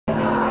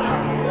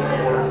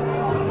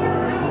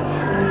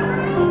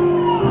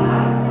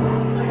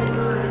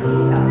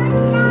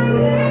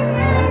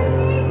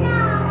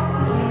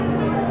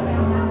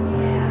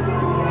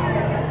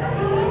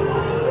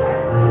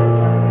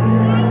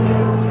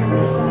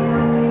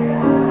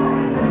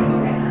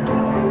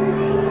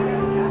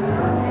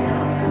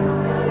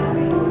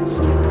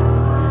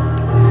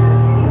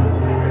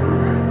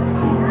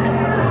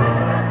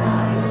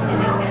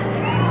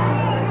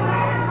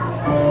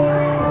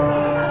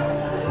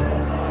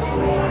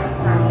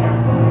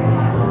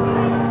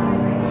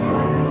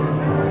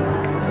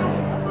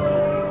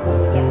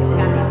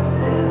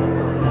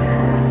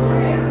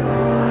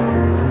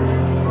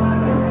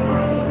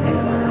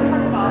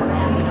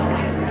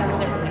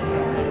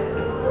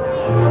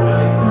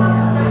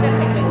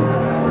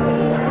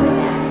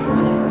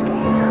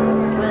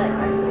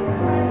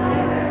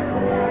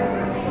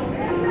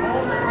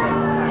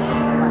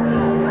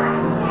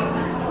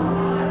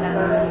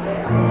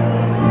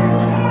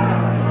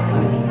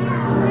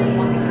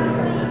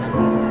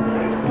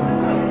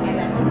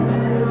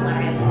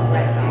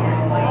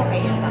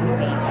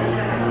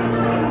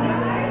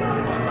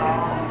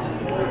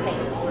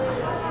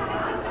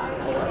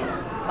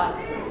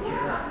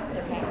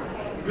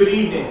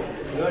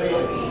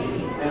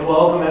and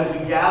welcome as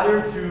we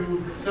gather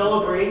to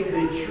celebrate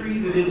the tree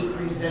that is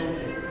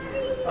presented.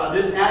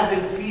 This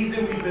Advent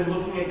season, we've been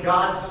looking at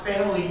God's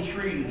family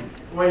tree,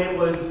 when it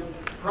was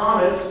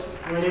promised,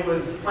 when it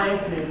was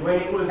planted, when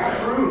it was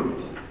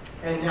pruned,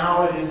 and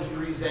now it is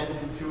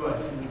presented to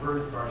us in the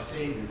birth of our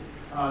Savior.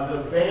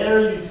 The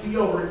banner you see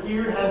over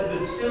here has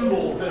the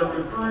symbols that are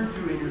referred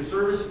to in your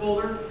service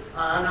folder.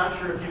 I'm not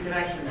sure if you can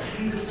actually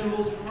see the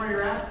symbols from where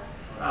you're at,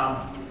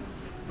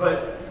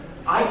 but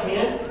I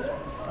can,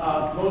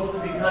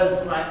 mostly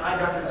because I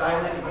got to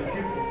dilate my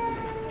pupils.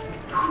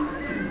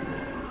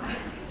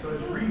 So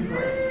it's really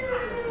great.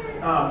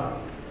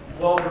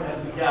 Welcome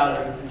as we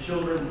gather, as the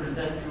children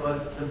present to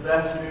us the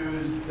best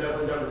news that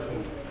was ever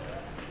told.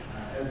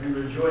 As we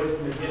rejoice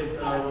in the gift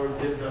that our Lord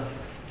gives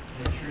us,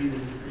 the tree that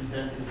is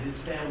presented, His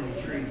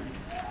family tree.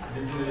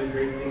 Isn't it a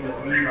great thing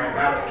that we, by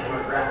baptism,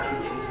 are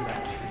grafted into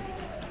that tree?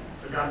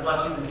 So God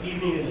bless you this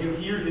evening as you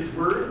hear His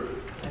word,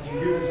 as you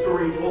hear the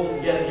story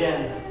told yet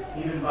again,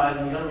 even by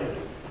the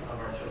youngest of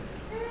our children.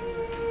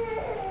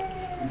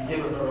 We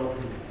begin with our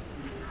opening.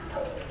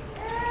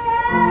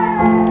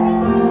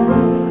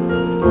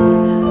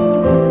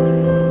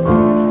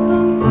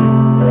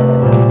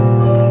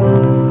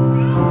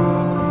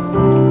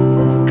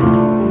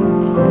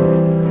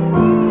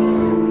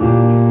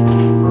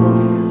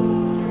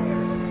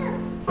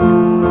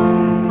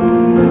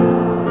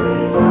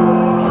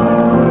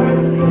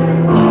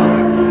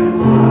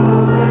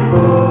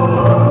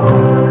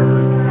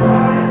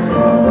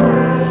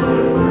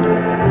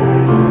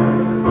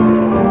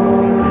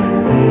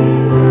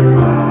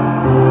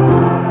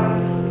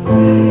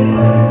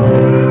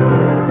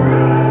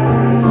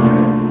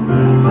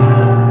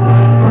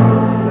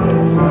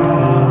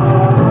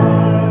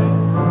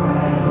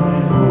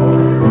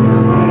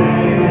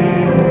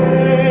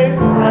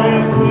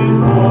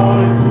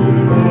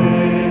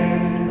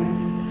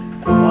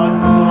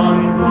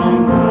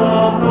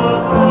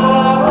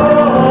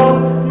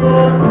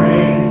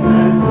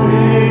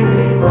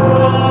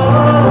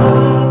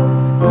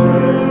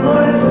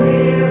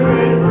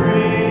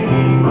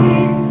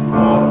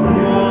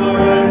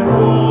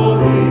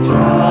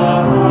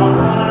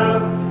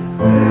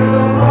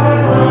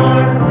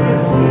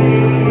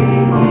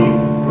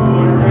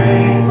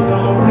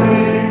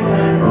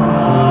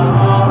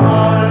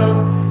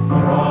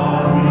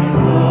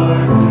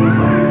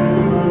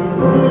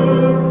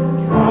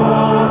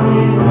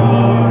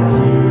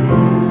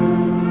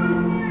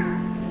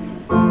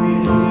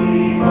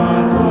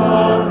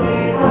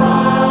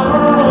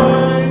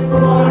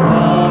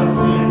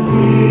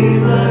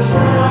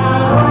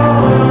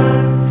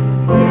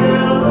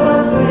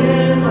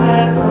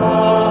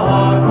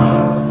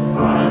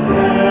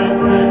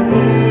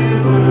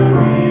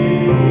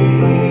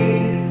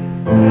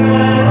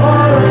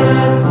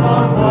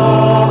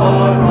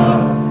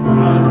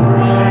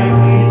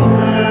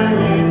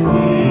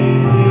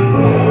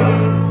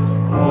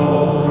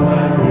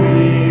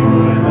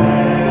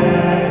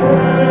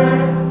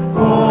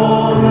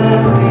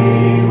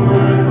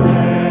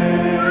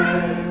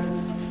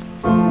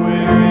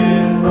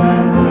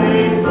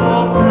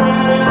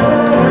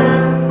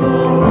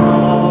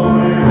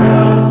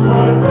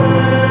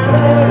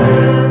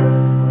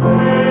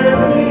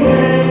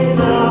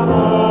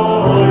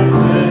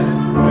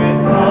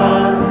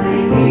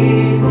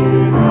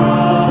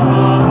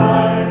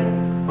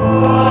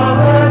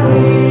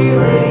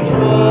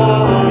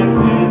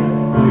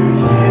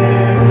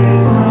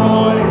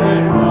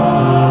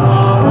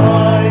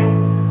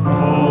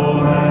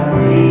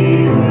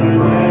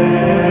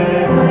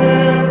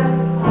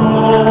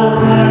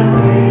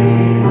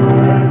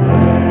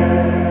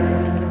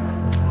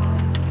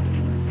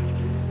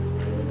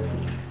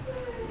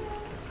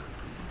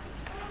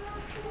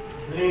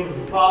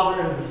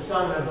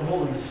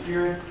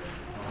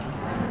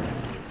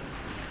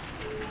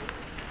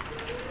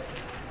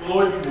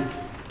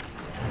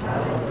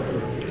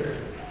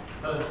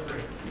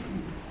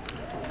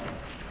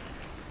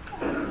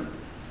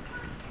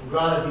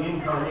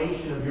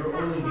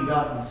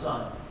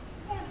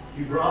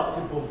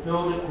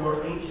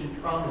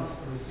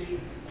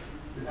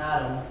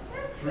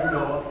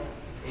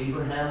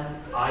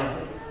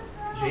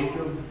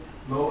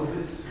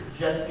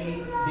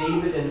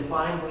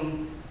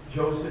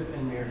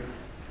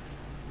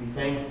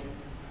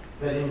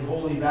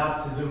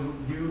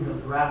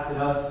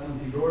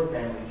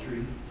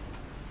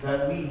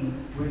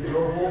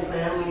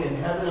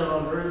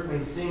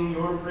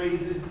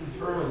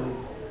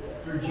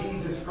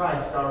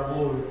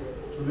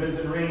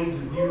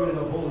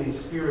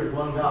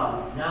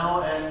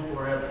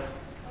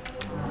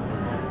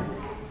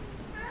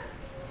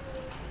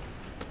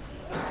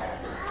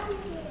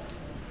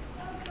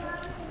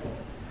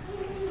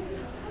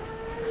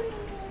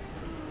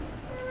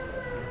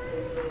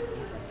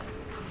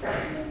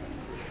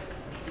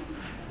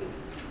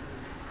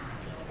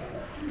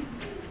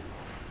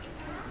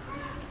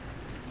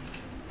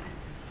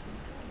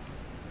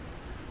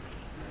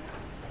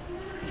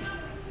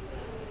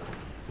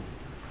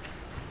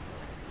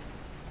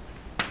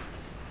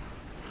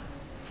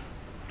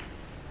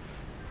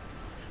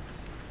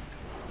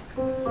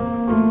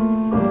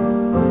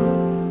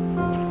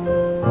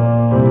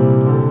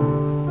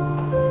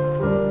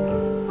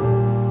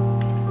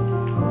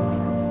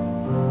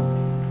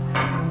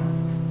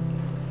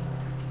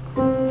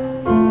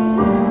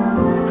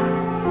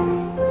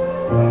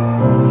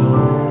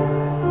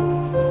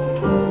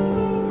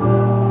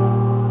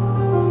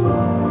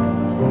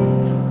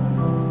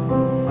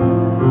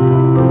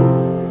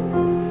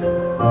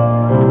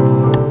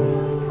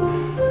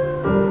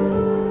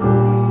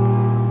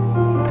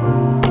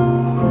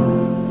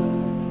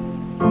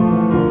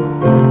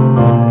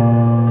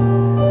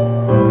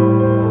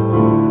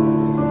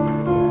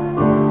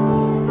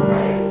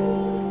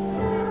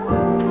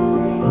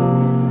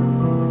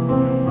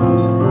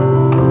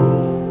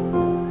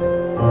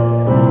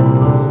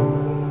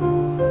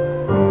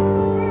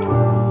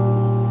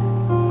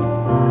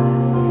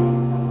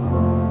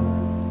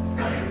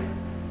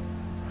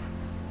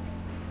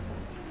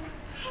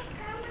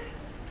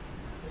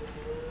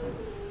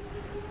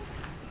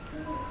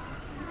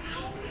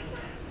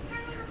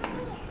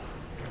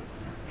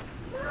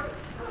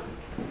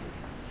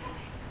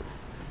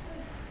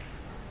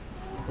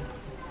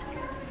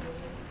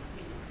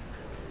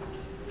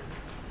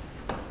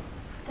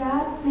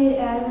 God made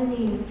Adam and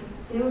Eve.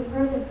 They were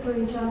perfect for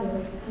each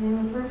other, and they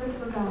were perfect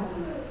for God.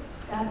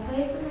 God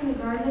placed them in the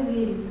Garden of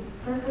Eden,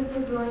 perfect for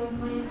growing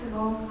plants of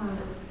all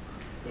kinds.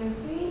 They were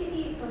free to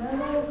eat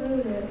whatever grew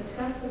there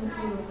except for the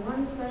fruit of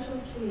one special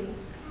tree.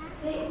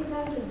 Satan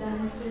tempted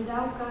them to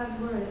doubt God's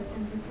word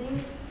and to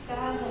think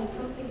God had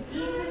something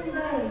even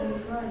better than the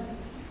garden.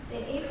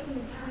 They ate from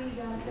the tree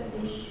God said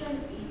they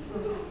shouldn't eat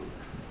from.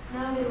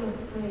 Now they were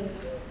afraid.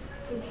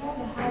 They tried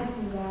to hide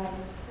from God.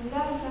 When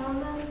God found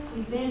them,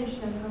 he banished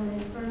them from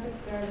his perfect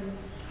garden.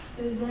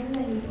 It was then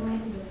that he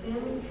planted the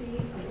family tree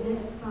of his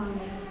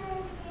promise.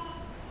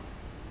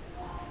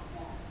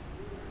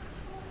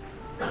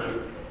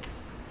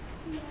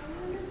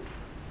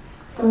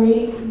 A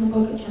reading from the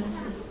book of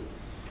Genesis.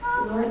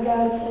 The Lord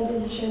God said to the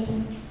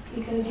serpent,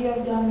 "Because you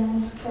have done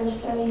this,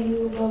 cursed are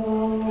you above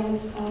all the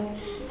livestock,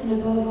 and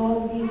above all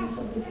the beasts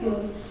of the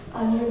field.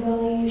 On your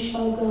belly you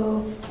shall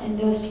go, and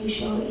dust you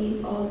shall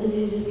eat all the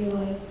days of your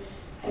life.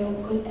 I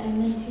will put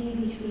enmity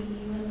between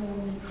you and the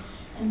woman,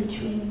 and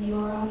between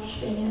your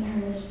offspring and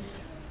hers.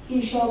 He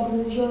shall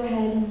bruise your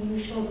head, and you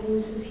shall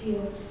bruise his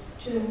heel."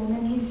 To the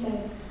woman he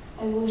said,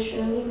 "I will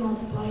surely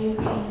multiply your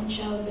pain in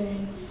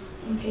childbearing.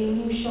 In pain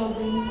you shall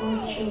bring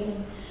forth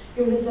children.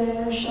 Your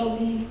desire shall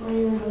be for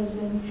your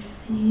husband,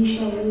 and he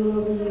shall rule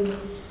over you."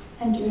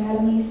 And to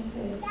Adam he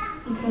said,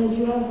 "Because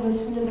you have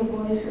listened to the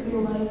voice of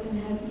your wife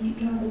and have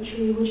eaten of the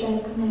tree which I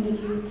have commanded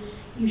you,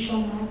 you shall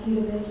not eat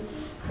of it.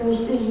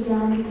 Cursed is the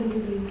ground because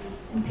of you.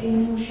 In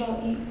pain you shall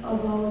eat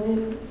of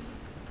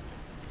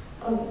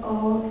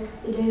all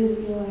the days of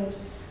your lives.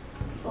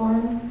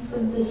 Thorns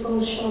and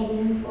thistles shall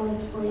bring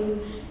forth for you,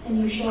 and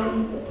you shall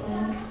eat the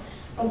plants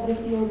of the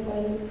field.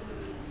 By the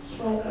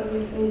sweat of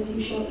your face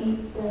you shall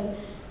eat bread,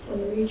 till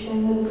you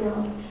return to the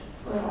ground.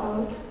 For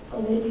out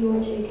of it you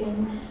are taken,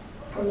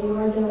 for you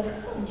are dust,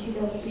 and to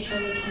dust you shall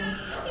return."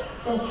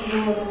 Thus the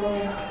word of the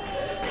Lord.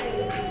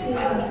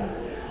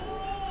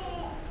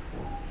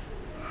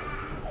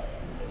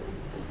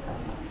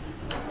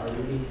 A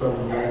reading from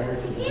the letter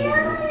to the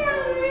Hebrews.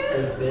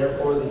 Since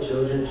therefore the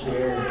children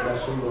share in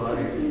flesh and blood,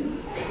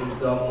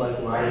 himself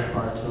likewise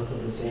partook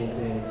of the same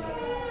things,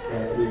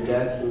 that through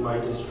death he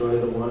might destroy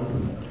the one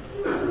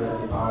who has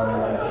the power of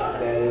death,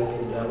 that is,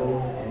 the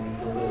devil, and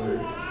deliver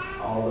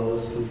all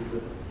those who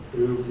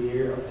through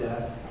fear of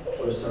death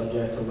were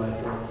subject to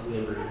lifelong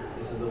slavery.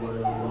 This is the word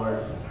of the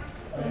Lord.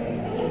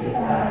 Thanks be to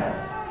God.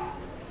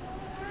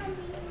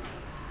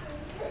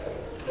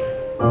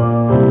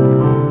 Unto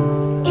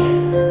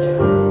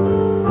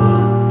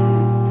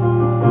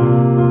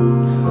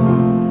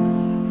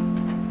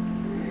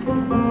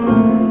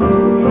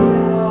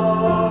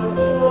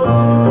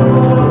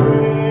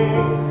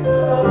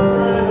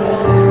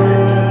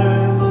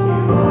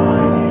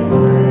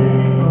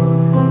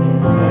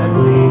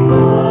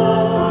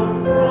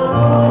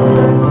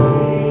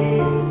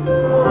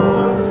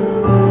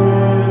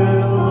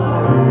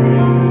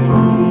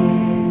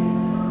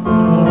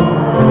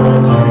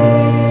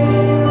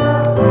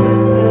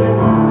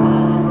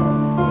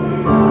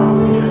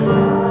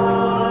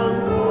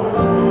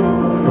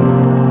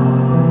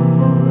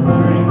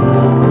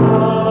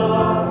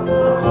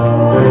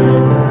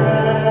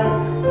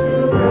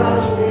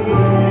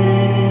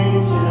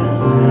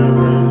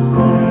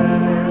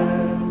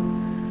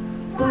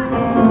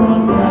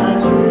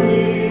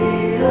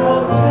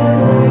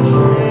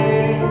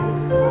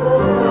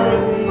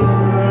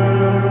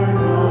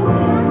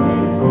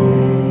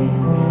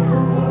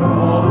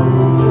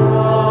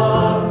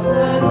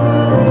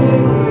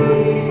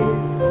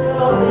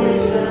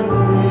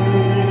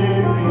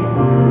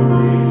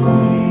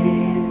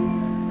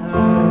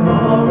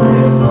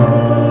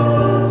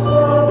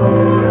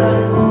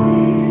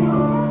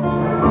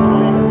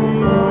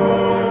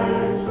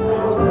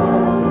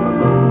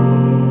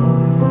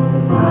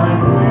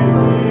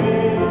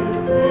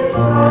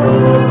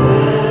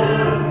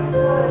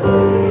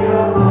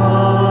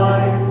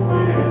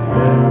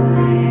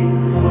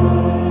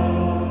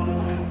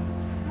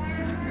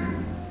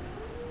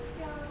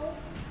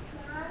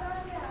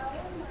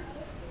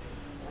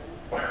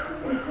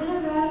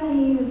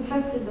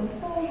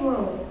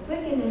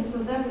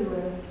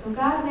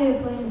made a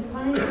plan to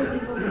punish the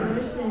people for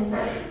their sins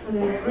with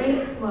a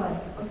great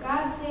flood. But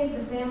God saved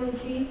the family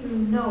tree through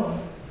Noah.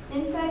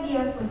 Inside the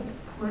ark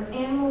were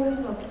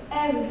animals of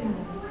every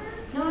kind.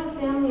 Noah's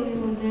family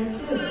was there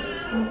too.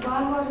 When the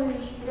flood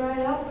waters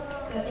dried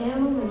up, the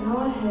animals that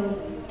Noah had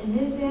and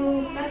his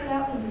family stepped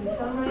out into the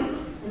sunlight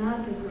and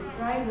onto the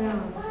dry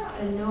ground.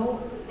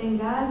 And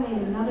God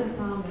made another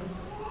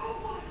promise.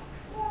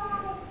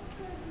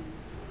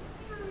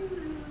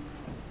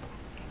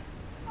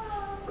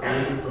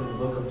 Reading from the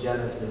book of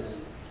Genesis.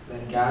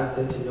 Then God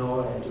said to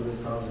Noah and to his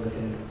sons with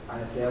him, I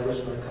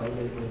establish my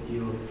covenant with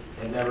you,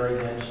 and never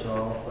again shall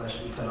all flesh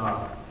be cut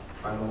off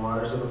by the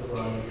waters of the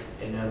flood,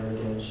 and never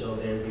again shall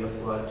there be a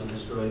flood to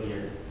destroy the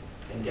earth.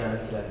 And God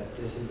said,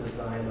 This is the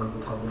sign of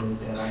the covenant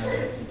that I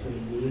make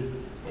between me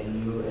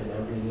and you and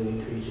every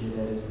living creature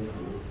that is with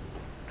you,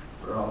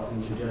 for all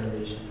future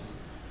generations.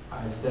 I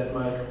have set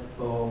my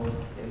bow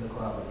in the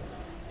cloud,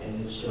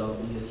 and it shall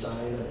be a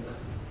sign of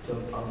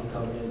the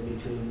covenant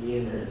between me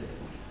and earth.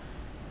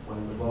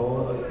 When the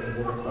bow is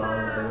in the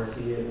cloud, I will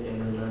see it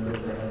and remember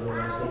the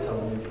everlasting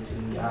covenant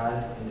between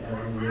God and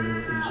every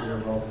living creature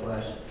of all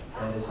flesh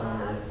that is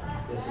on earth.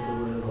 This is the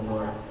word of the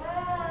Lord.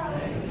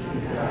 Thanks be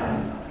to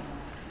God.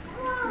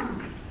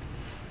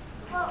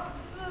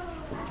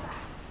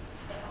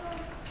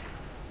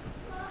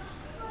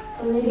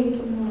 A reading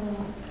from the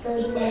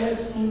first letter of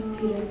St.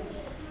 Peter.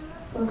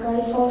 For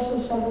Christ also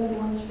suffered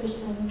once for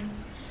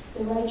sins,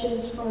 the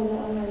righteous for the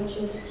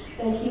unrighteous,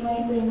 that he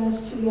might bring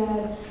us to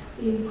God,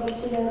 being put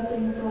to death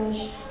in the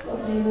flesh,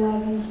 but made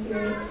alive in the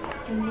spirit,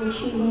 in which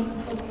he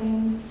went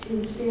proclaimed to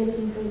the spirits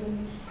in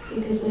prison,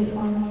 because they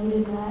formerly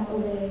did not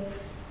obey.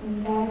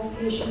 When God's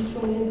patience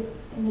waited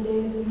in the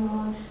days of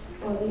Noah,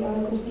 while the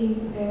ark was being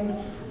prepared,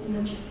 in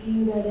which a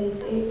few, that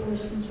is, 8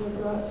 persons, were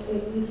brought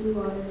safely through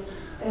water.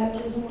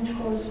 Baptism, which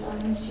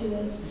corresponds to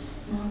this,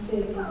 now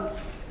saves you,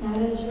 not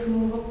as a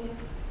removal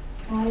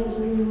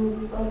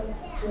of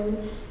dirt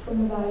from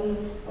the body,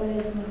 but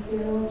as an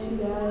memorial to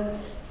God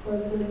for a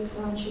good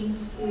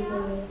conscience through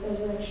the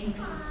resurrection of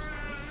Christ.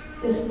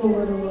 This is the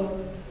word of the Lord.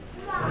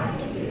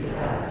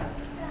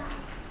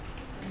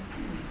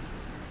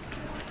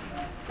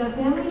 The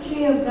family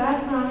tree of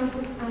God's promise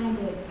was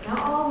planted.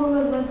 Now all who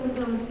would listen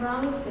to his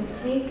promise could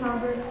take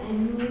comfort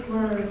in his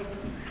word,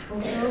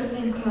 fulfilled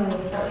in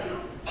Christ.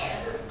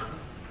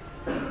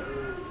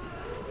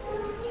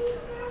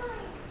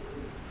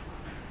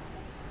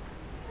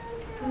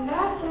 When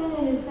God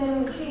planted his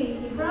family tree,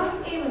 he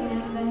promised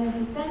Abraham that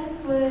his descendants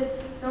would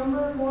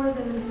number more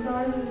than the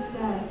stars of the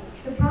sky.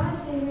 The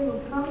promised Savior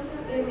would come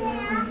through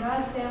Abraham and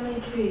God's family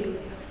tree.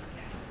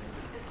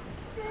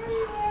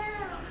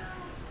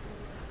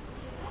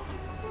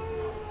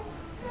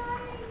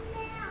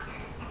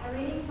 A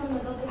reading from the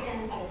book of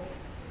Genesis.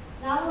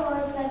 Now the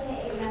Lord said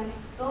to Abram,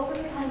 Go from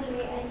your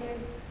country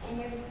and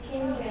your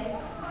kindred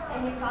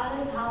and your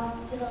father's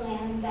house to the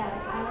land that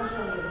I will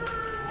show you.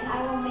 And I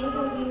will make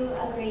of you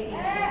a great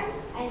nation,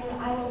 and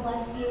I will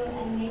bless you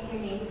and make your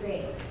name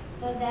great,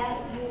 so that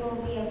you will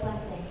be a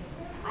blessing.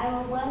 I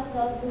will bless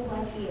those who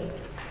bless you,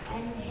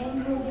 and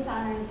him who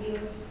dishonors you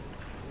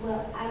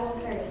I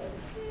will curse.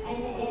 And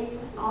in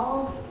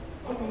all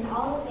the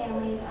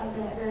families of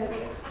the earth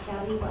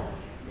shall be blessed.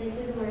 This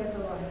is the word of the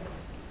Lord.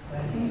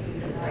 Thank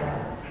you.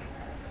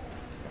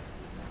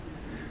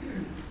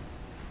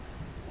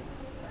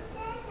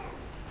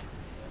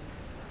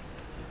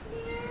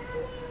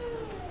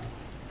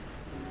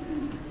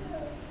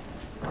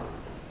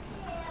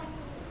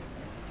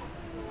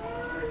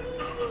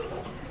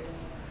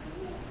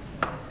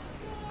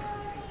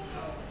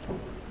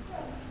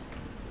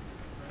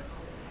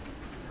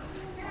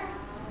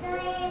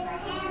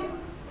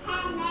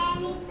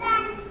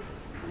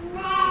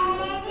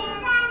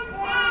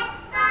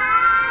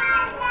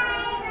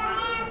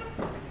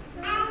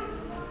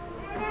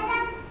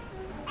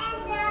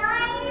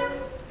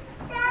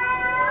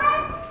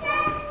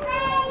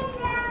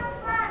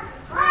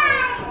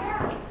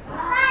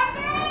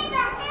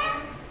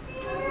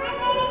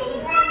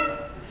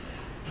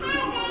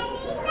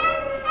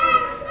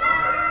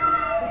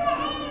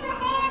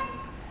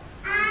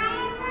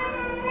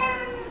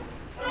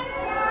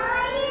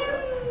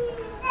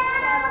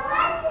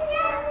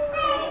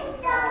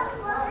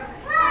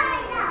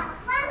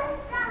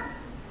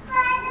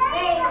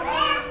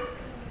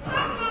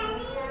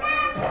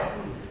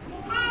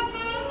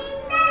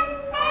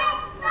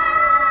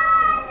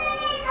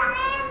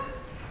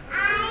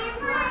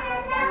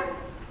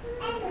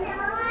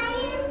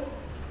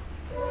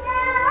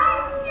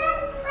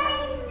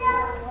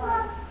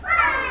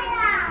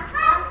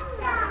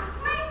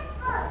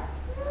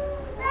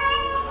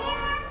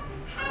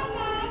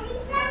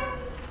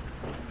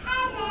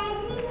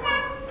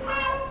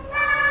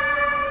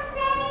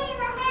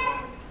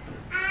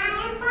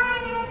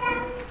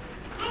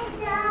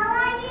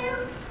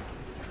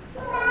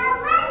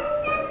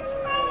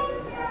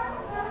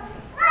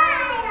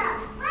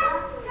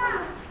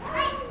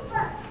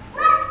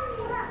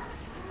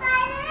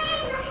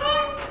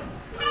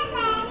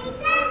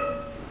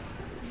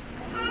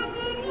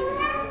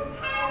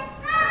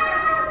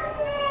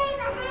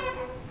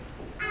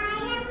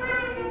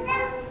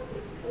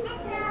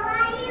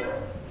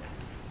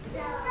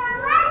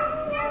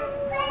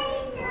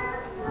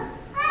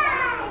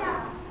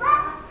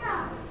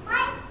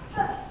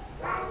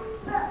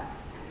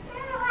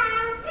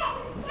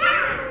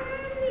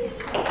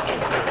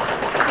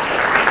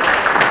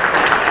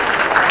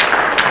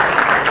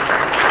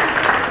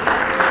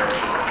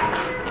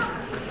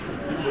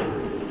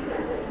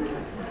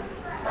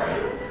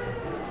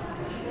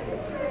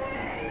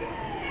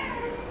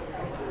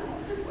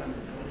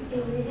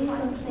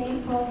 from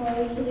St. Paul's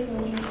letter to the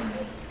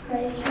Galatians.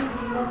 Christ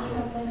redeemed us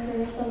from the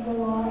curse of the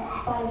law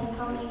by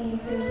becoming a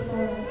curse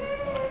for us.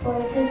 For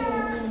it is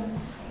written,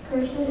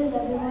 "Cursed is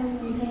everyone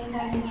who is hanged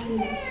on a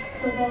tree,"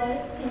 so that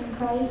in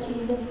Christ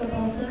Jesus the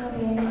blessing of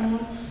Abraham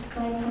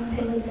might come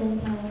to the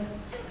Gentiles,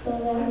 so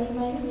that we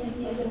might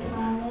receive the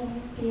promised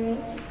Spirit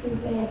through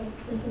faith.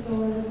 This is the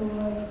word of the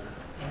Lord.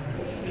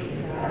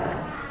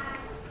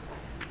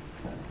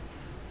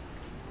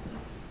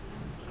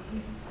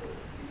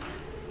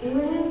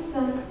 Abraham's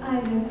son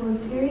Isaac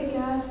would carry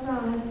God's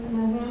promise in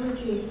a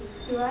family tree.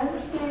 Through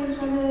Isaac's parents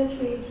under the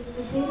tree,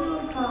 the Savior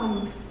would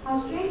come. How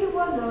strange it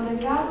was, though,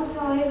 that God would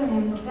tell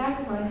Abraham to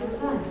sacrifice his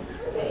son.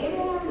 But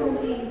Abraham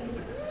believed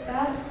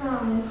God's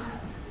promise.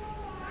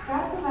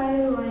 God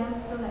provided a lamb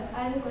so that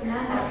Isaac would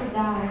not have to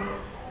die.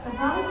 The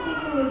promised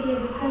Savior would be a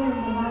descendant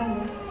of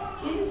Isaac.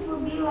 Jesus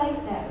would be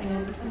like that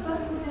lamb, a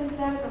substitute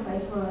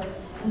sacrifice for us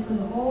and for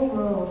the whole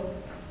world.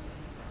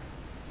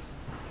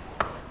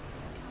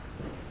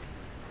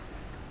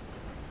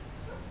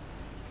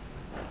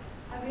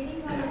 A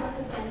reading from the book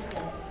of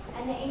Genesis.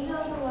 And the angel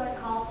of the Lord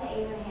called to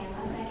Abraham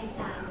a second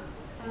time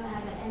from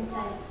heaven and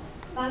said,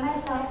 "By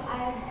myself I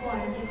have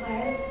sworn,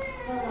 declares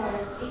the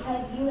Lord,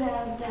 because you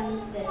have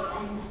done this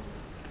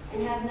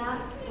and have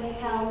not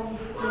withheld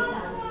your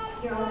son,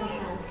 your only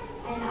son,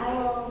 and I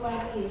will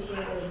bless you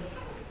surely.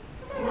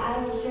 And I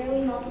will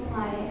surely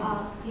multiply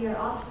your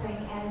offspring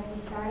as the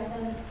stars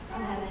of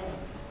heaven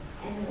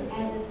and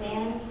as the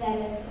sand that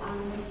is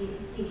on the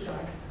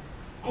seashore.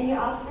 And your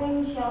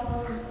offspring shall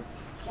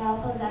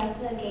possess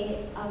the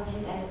gate of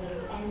his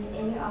enemies, and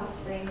in your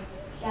offspring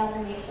shall the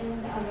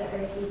nations of the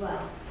earth be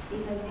blessed,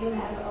 because you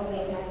have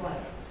obeyed my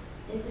voice."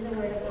 This is the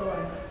word of the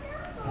Lord.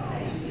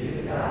 Thanks be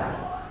to God.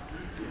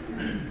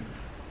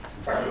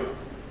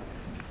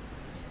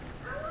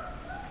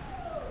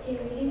 A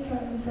reading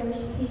from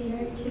 1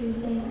 Peter to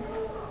St.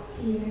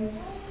 Peter.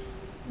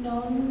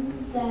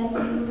 Knowing that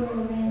you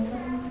were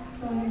ransomed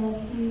from the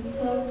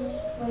futile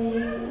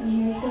ways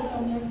inherited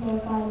from your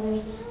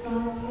forefathers,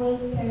 not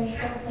with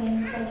perishable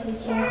things such as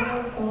silver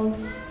or gold,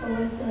 but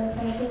with the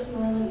precious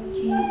blood of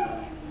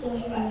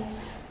Jesus Christ,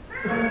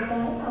 like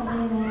that of a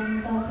lamb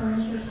without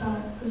blemish or spot.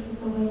 This is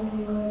the way of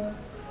the Lord.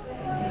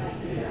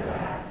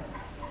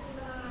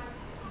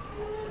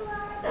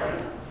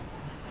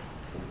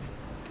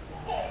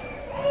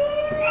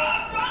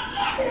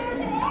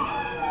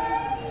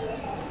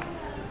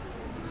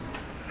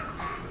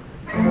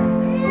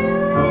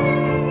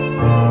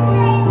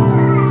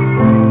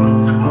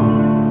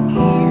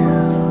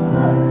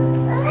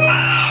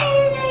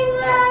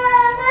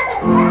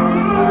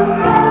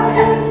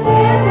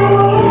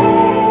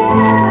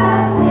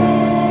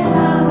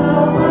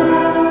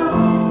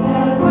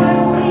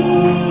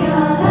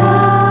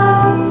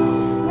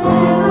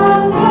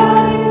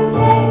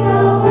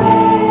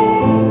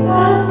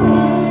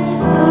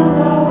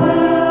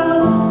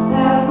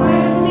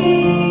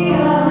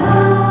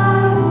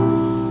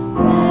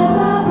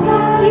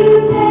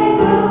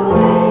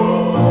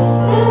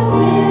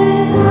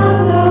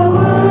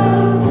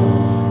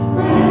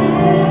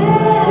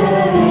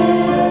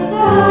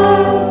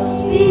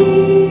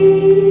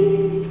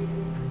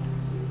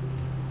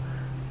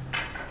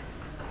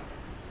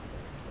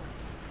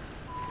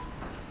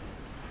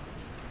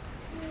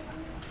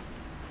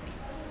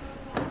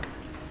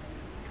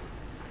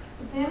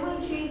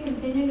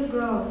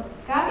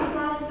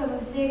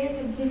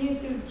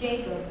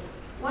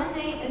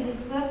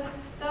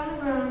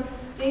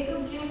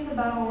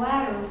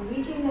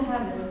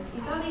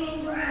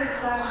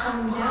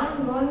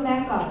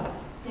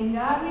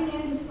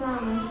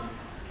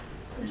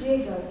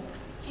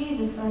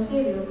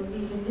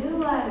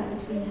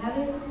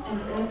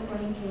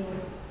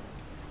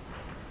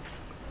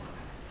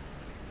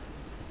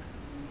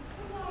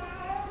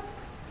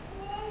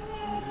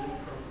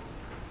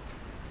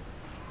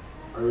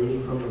 A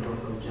reading from the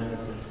book of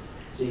Genesis.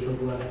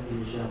 Jacob left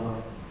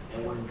Beersheba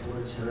and went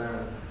towards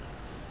Haran,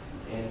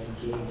 and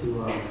he came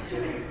to a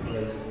certain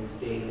place and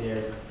stayed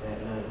there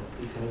that night,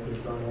 because the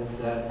sun had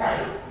set.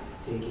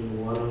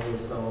 Taking one of the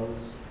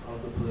stones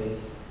of the place,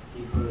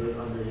 he put it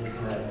under his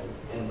head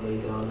and lay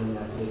down in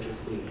that place to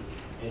sleep.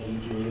 And he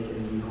drank,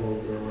 and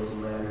behold, there was a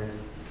ladder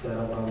set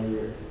up on the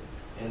earth,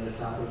 and the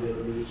top of it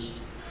reached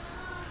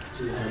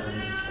to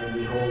heaven. And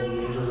behold,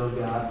 the angels of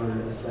God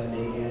were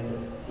ascending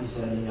and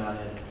descending on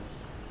it.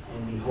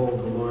 And behold,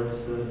 the Lord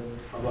stood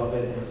above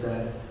it and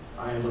said,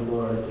 "I am the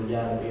Lord, the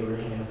God of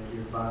Abraham,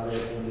 your father,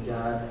 and the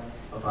God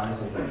of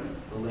Isaac.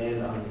 The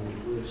land on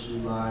which you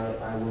lie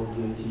I will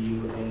give to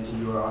you and to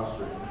your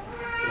offspring.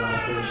 Your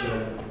offspring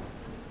shall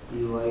be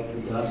like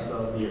the dust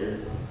of the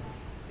earth,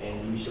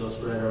 and you shall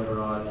spread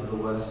abroad to the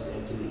west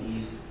and to the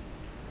east,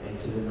 and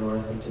to the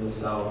north and to the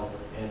south.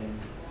 And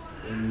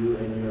in you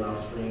and your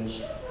offspring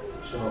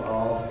shall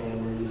all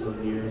families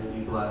of the earth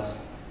be blessed.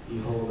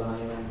 Behold, I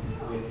am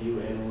with you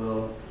and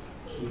will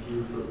keep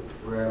you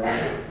wherever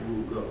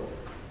you go,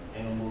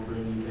 and will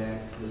bring you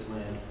back to this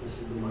land." This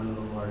is the word of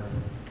the Lord.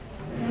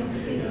 Thanks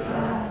be to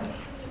God.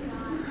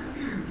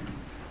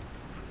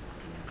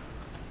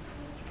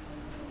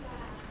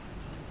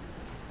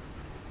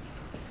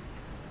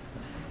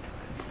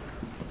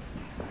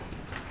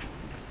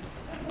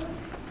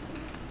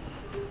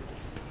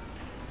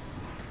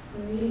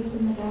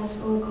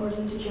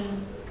 according to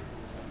John.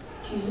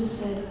 Jesus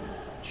said,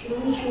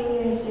 Truly,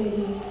 truly, I say to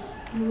you,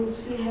 you will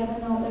see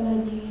heaven open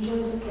and the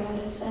angels of God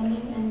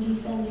ascending and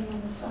descending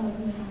on the Son of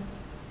Man.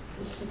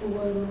 This is the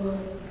word of the Lord.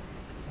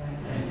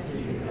 Thanks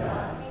be to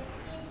God.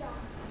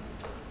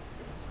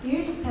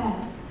 Years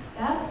passed.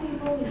 God's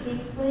people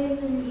became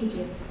slaves in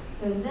Egypt.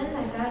 It was then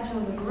that God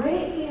chose a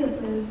great leader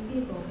for his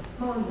people,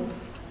 Moses.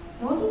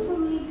 Moses would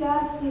lead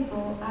God's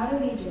people out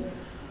of Egypt.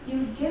 He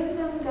would give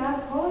them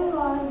God's holy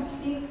law and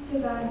speak to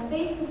God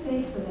face to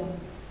face for them.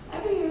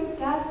 Every year,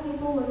 God's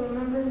people would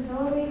remember and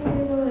celebrate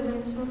their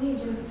deliverance from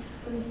Egypt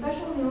with a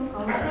special meal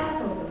called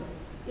Passover.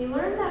 They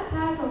learned that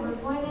Passover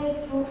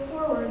pointed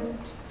forward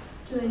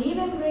to an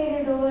even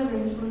greater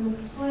deliverance from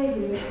the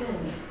slavery of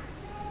sin.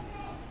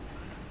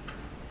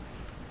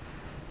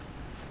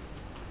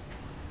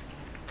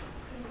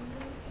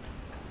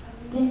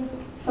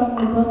 From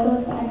the book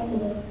of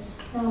Exodus.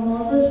 Now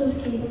Moses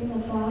was keeping the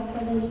flock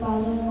of his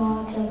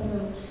father-in-law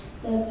Jethro,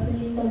 the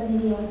priest of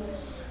Midian,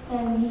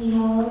 and he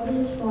held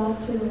his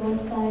flock to the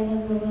west side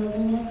of the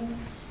wilderness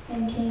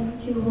and came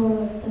to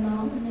Horeb, the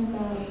mountain of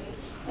God.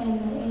 And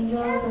the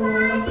angel of the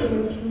Lord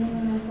appeared to him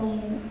in a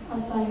flame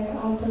of fire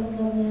out of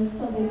the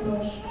midst of a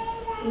bush.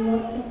 He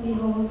looked, and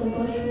behold, the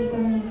bush was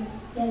burning,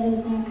 yet it was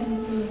not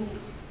consumed.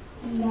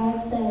 And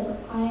God said,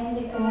 I am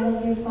the God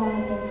of your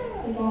father,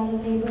 the God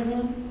of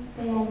Abraham,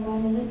 the God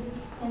of Isaac,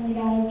 and the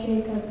God of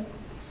Jacob.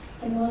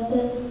 And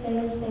Moses hid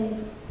his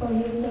face, for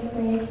he was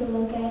afraid to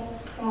look at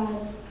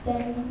God.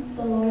 Then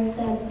the Lord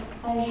said,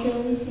 I have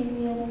surely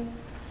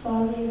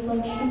saw the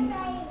affliction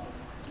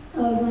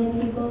of my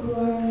people who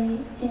are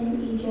in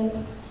Egypt,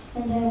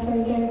 and have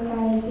heard their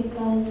cries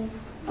because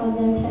of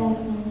their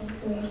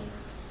taskmasters.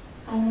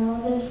 I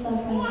know their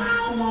sufferings,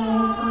 and I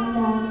have come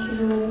down to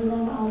deliver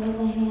them out of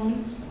the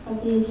hand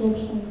of the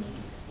Egyptians,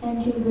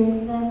 and to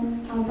bring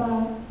them up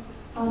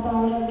out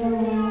of their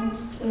land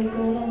to a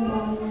good and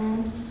broad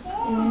land,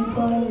 and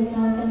flowing with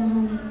milk and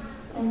honey.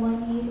 And when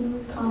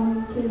you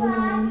come to the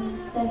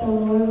land that the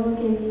Lord will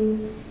give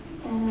you,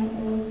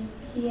 and as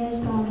he has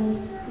promised,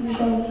 you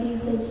shall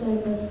keep his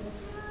service.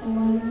 And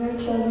when your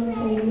children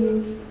say to you,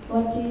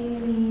 what do you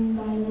mean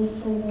by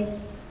this service?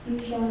 You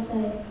shall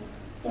say,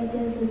 it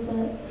is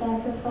the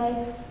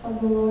sacrifice of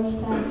the Lord's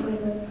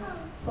Passover.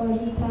 For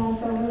he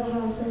passed over the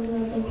houses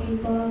of the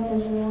people of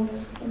Israel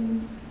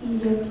in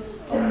Egypt,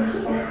 and he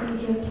struck the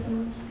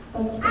Egyptians,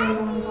 but spared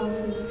all the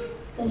houses.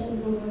 This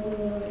is the word of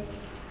the Lord.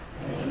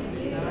 Thanks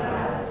be to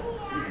God.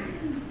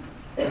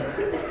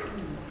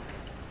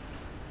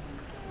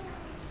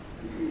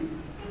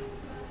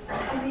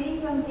 A reading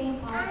from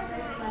St. Paul's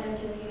first letter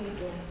to the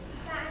Corinthians.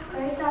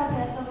 Christ our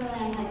Passover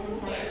lamb has been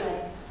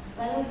sacrificed.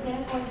 Let us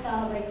therefore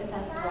celebrate the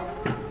festival,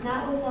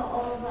 not with the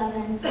old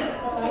leaven, the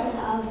leaven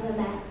of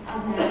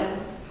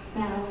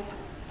malice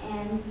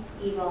and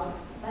evil,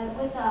 but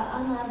with the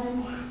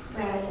unleavened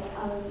bread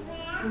of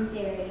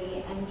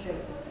sincerity and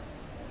truth.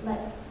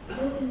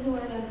 This is the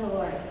word of the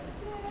Lord.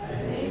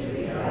 Thanks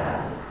be to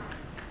God.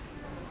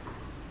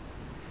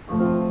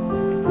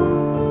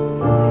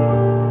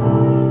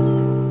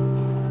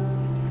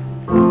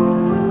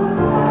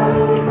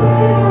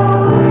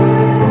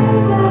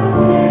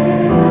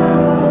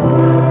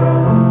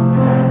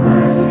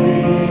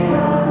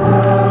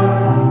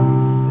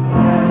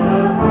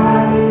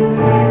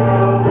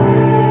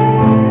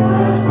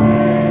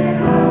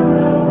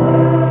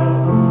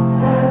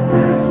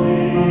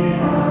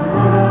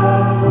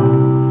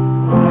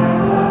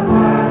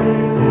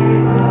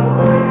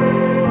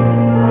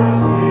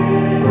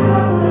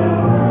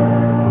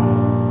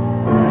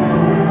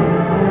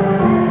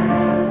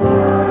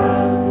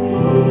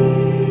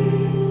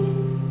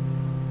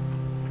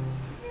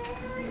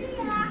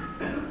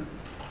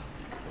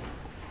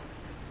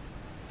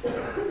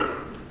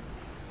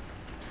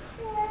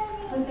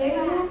 With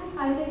Abraham,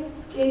 Isaac,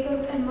 Jacob,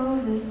 and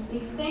Moses, we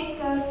thank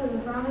God for the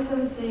promise of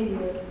a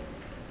Savior.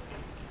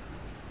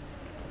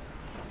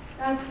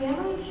 God's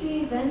family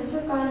tree then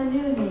took on a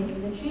new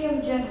name, the tree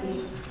of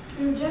Jesse.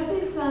 Through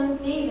Jesse's son,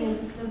 David,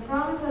 the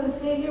promise of a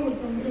Savior would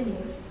continue.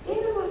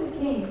 David was a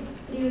king,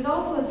 but he was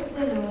also a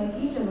sinner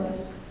like each of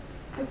us.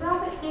 The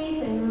prophet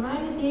Nathan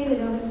reminded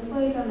David of his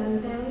place on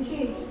the family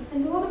tree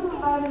and told him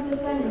about his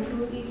descendant who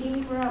would be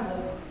king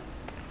forever.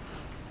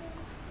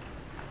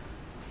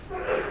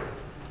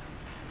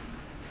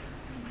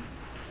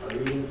 A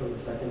reading from the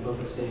second book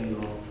of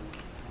Samuel.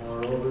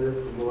 Moreover,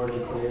 the Lord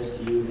declares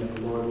to you that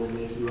the Lord will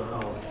make you a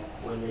house.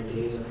 When your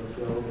days are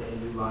fulfilled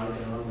and you lie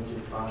down with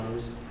your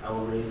fathers, I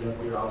will raise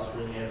up your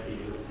offspring after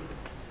you,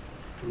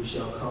 who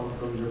shall come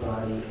from your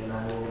body, and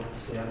I will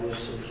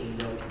establish his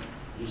kingdom.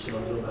 He shall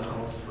build a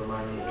house for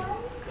my name,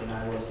 and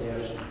I will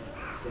establish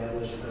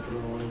the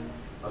throne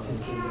of his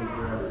kingdom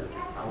forever.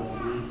 I will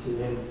be to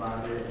him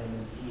father,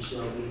 and he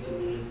shall be to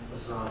me a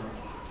son.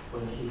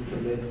 When he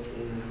commits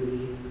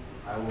iniquity,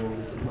 I will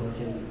discipline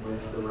him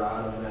with the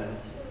rod of men,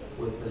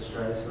 with the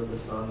stripes of the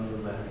sons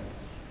of men.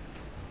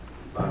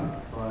 But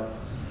my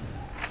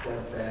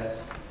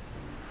steadfast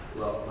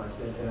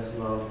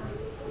love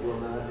will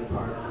not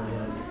depart from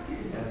him,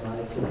 as I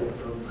took it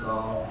from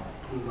Saul,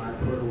 whom I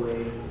put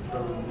away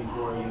from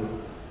before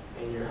you,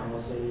 and your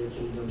house and your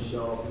kingdom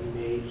shall be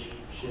made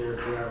sure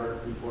forever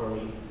before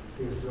me.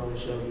 Your throne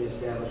shall be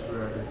established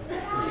forever.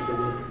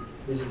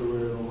 This is the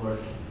word of the Lord.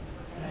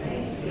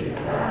 Thanks be to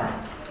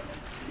God.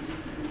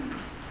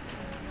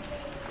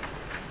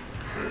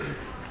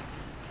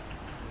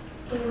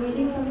 A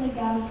reading from the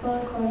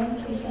Gospel according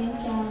to St.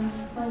 John.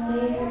 When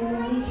they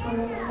heard these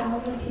words, some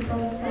of the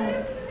people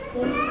said,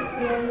 "This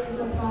really is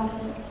the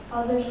prophet."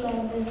 Others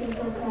said, "This is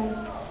the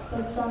Christ."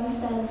 But some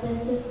said,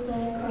 "This is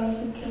the Christ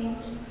who came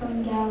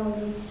from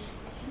Galilee."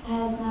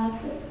 Has not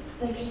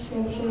the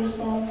Scripture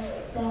said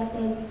that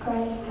the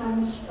Christ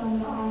comes from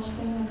the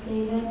offspring of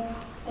David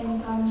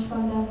and comes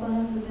from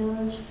Bethlehem, the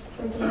village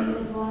where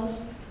David was?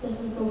 This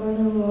is the word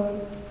of the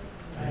Lord.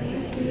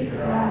 Thanks be to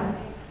God.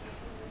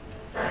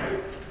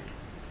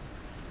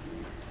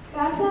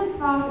 God sent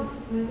prophets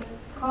to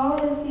call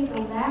his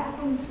people back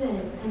from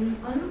sin and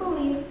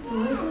unbelief, to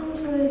listen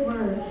to his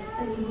word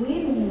and to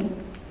believe in him.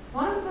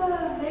 One of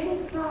the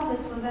greatest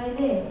prophets was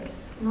Isaiah.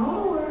 In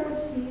all the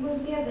words he was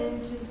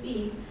given to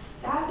speak,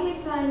 God gave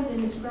signs and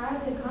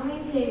described the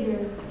coming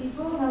Savior. He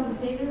told how the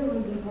Savior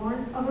would be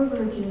born of a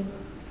virgin.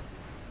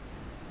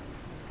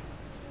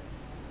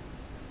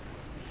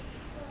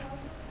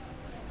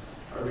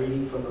 A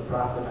reading from the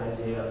prophet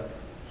Isaiah.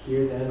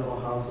 Hear then, O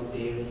house of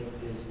David,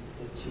 is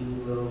it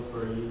too little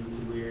for you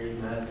to weary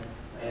men,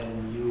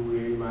 and you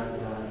weary my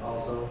God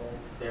also?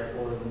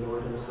 Therefore the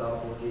Lord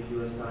himself will give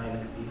you a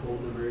sign.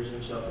 Behold, the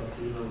virgin shall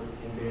conceive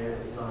and bear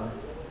a son,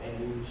 and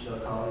you shall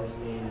call his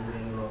name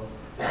Emmanuel.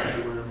 This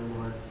is the word of the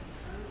Lord.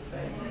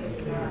 Thanks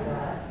be to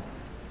God.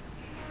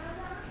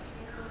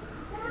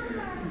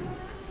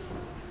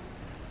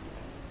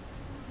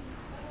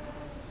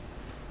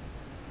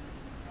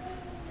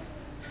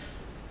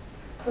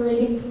 A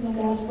reading from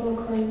the Gospel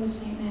according to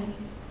St. Matthew.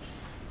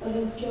 But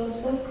as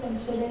Joseph,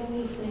 considering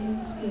these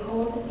things,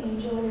 behold, an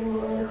angel of the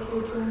Lord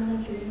appeared to him in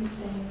a dream,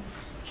 saying,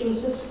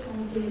 Joseph, son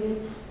of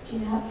David, do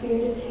not fear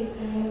to take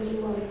Mary as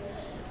your wife,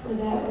 for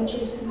that which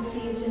is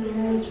conceived in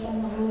her is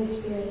from the Holy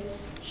Spirit.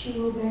 She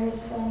will bear a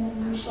son,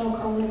 and you shall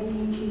call his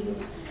name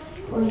Jesus,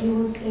 for he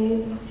will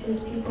save his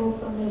people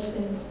from their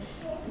sins.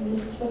 And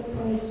this took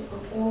place to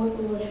fulfill what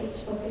the Lord had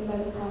spoken by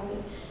the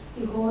prophet.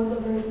 Behold, the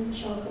virgin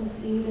shall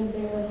conceive and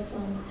bear a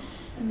son,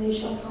 and they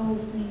shall call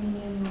his name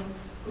Emmanuel,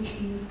 which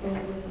means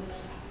God with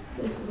us.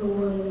 This is the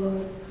word of the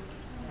Lord.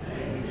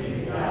 Thanks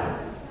be to God.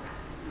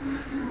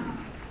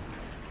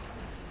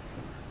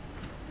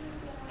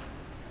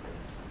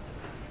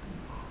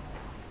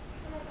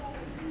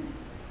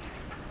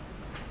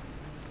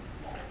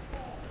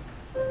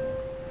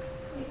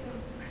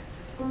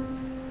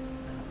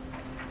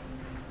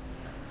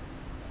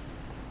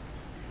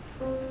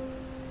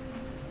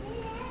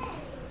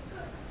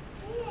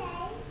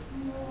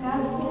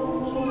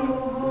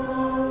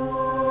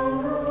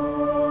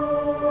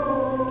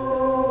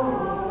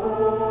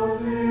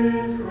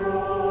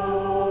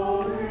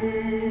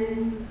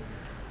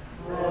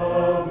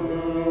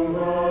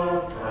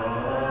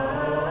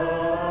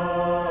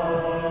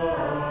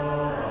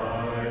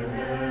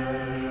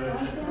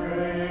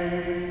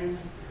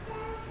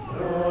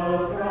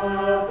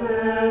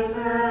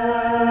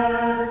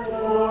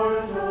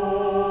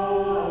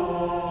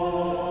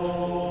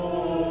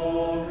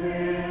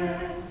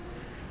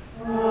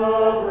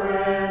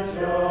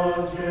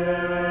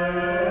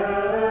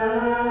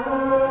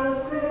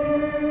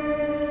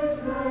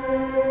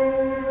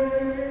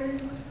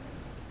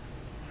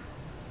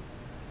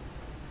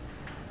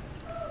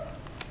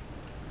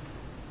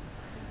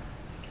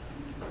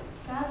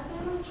 God's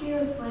family tree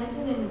was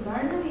planted in the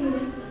Garden of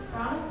Eden,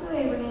 promised to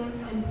Abraham,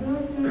 and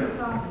pruned through the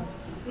prophets.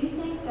 We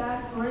thank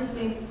God for his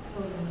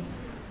faithfulness.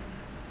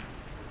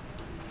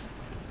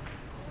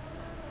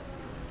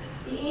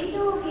 The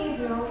angel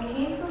Gabriel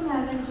came from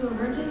heaven to a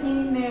virgin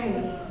named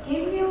Mary.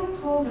 Gabriel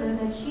told her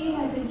that she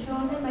had been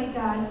chosen by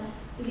God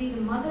to be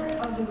the mother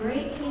of the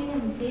great King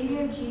and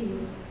Savior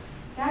Jesus.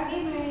 God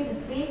gave Mary the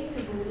faith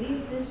to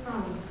believe this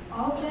promise.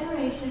 All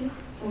generations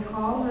will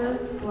call her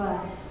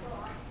blessed.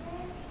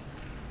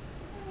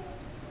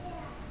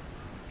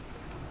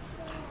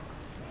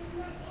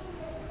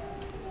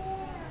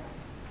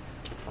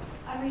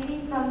 A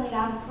reading from the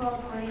Gospel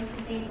according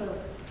to St. Luke.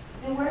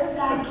 The word of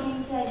God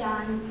came to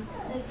John,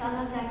 the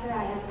son of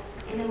Zechariah,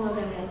 in the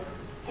wilderness,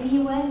 and he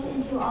went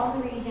into all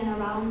the region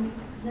around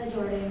the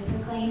Jordan,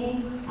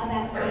 proclaiming a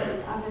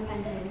baptism of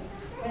repentance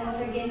for the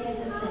forgiveness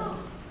of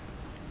sins.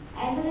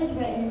 As it is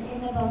written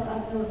in the book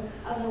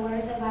of the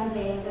words of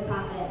Isaiah the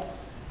prophet,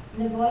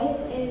 the voice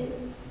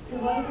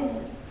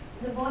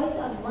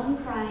of one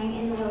crying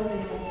in the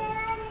wilderness,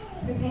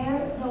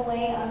 prepare the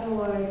way of the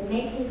Lord,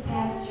 make his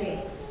path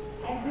straight.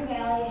 Every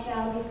valley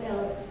shall be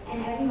filled,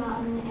 and every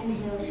mountain and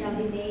hill shall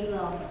be made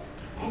low,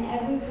 and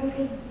every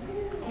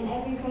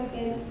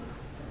crooked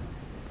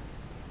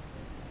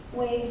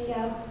way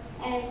shall,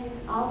 and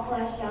all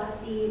flesh shall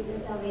see the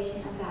salvation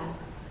of God.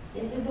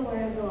 This is the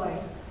word of the Lord.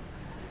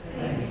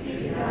 Thanks be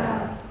to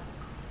God.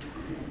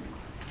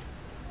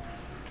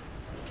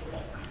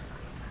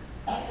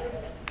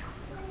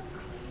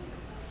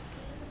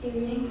 A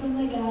reading from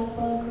the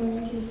Gospel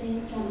according to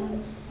St.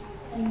 John.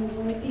 And the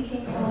Word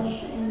became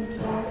flesh and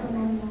dwelt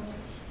among us,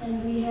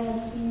 and we have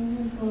seen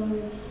his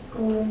glory,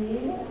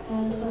 glory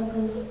as of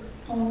his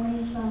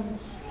only Son,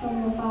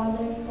 from the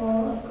Father,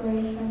 full of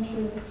grace and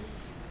truth.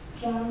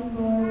 John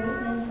bore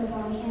witness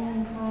about him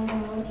and cried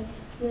out,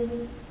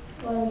 "This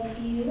was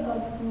he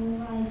of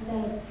whom I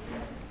said,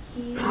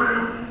 He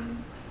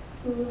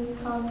who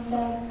comes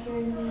after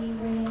me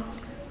reigns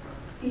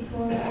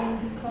before me,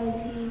 because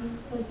he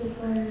was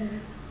before me."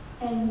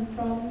 And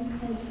from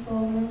his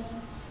fullness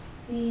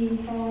we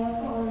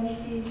have all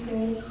received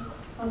grace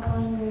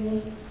upon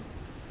grace,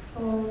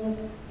 for the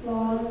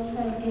laws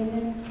have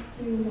given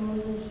through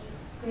Moses.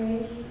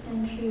 Grace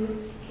and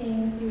truth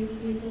came through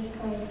Jesus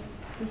Christ.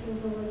 This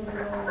is the word of the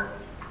Lord.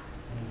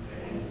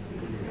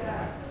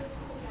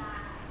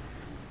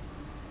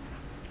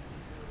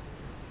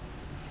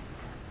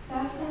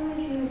 That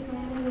family tree was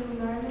planted in the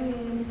Garden of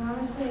Eden,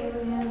 promised to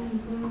Abraham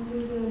and proven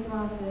through the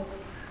prophets.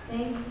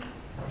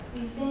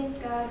 We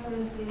thank God for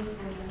his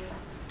faithfulness.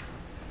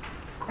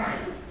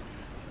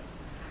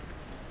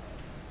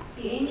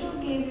 The angel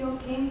Gabriel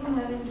came from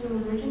heaven to a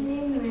virgin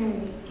named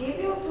Mary.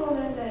 Gabriel told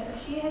her that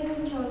she had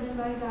been chosen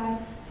by God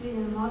to be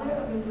the mother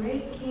of a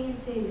great King and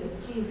Savior,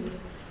 Jesus.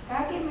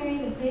 God gave Mary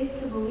the faith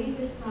to believe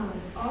this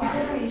promise. All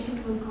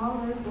generations would call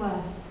her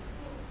blessed.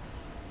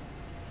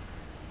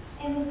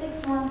 In the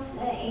 6th month,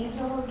 the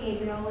angel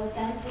Gabriel was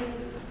sent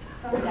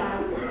from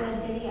God to a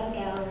city of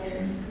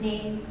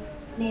Galilee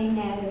named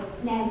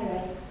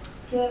Nazareth,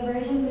 to a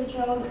virgin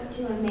betrothed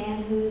to a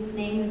man whose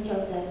name was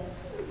Joseph,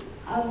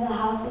 of the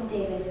house of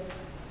David.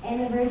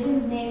 And the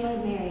virgin's name was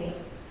Mary.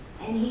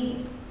 And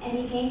he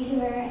came to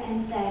her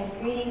and said,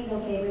 "Greetings, O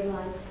favored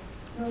one,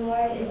 the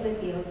Lord is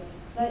with you."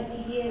 But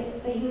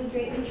he was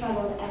greatly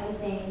troubled at the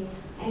saying,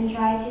 and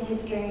tried to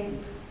discern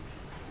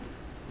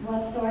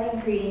what sort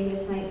of greeting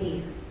this might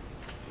be.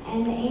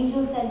 And the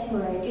angel said to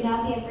her, "Do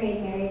not be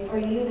afraid, Mary, for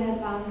you have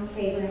found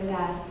favor in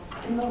God.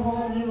 And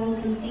behold, you will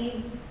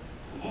conceive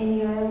in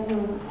your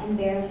womb and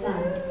bear a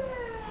son.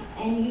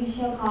 And you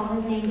shall call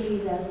his name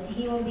Jesus.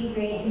 He will be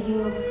great, and he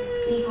will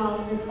be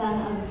called the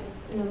Son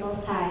of the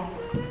Most High.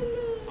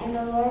 And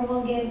the Lord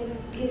will give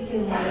to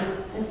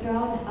him the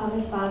throne of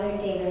his father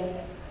David,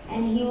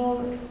 and he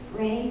will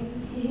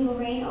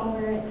reign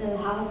over the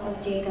house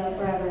of Jacob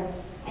forever,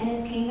 and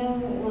his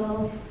kingdom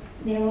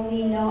there will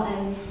be no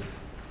end."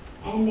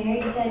 And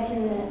Mary said to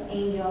the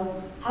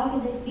angel, "How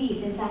could this be,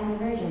 since I am a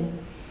virgin?"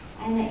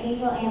 And the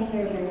angel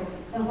answered her,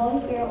 "The Holy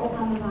Spirit will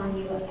come upon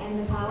you, and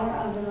the power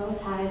of the Most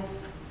High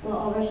will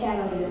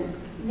overshadow you.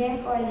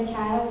 Therefore the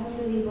child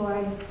to be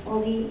born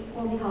will be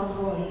called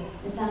Holy,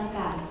 the Son of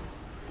God.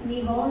 And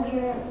behold,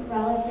 your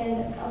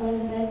relative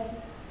Elizabeth,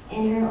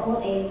 in her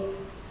old age,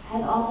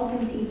 has also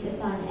conceived a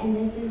son, and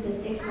this is the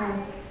 6th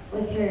month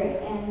with her,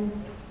 and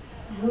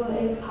who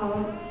is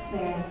called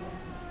barren.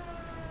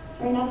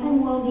 For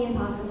nothing will be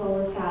impossible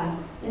with God."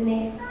 And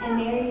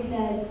Mary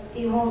said,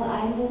 "Behold, I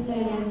am the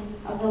servant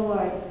of the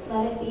Lord.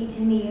 Let it be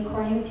to me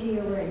according to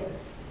your word."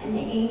 And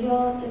the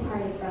angel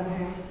departed from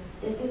her.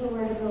 This is the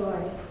word of the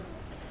Lord.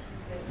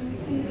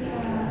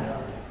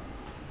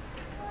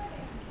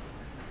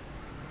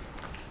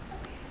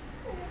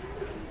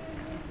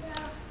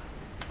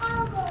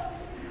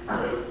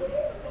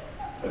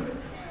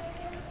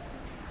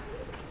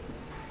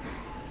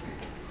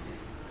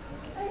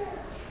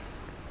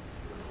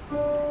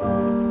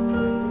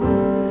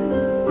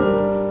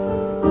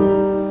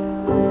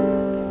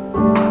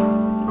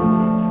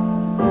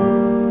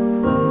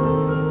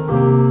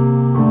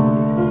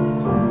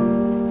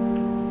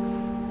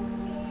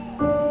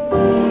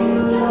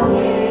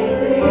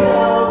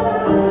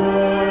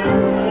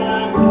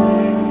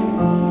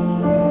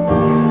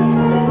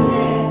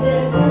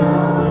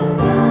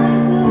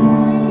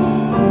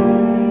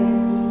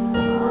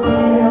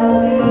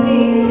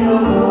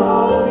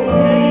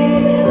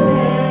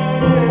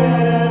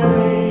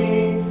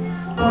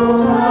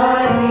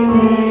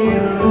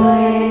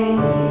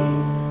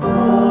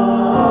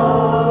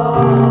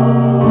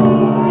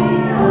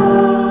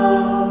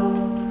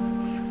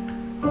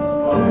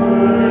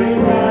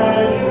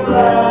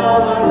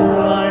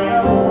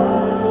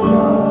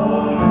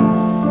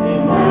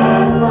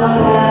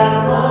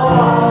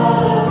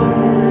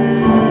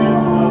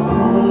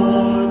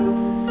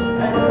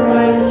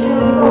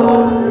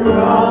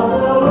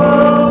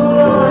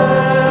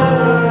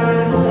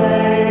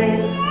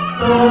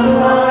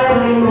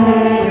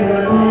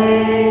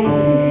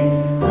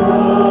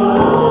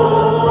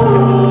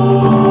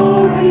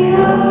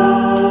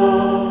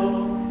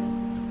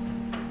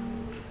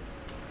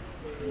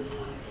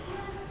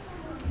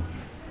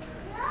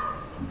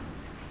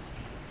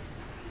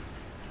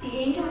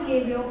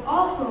 Gabriel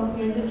also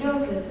appeared to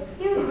Joseph.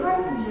 He was a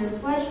carpenter,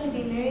 pledged to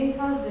be Mary's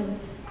husband.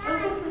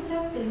 Joseph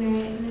protected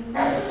Mary, and the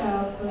first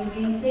child would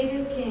be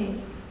Savior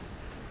King.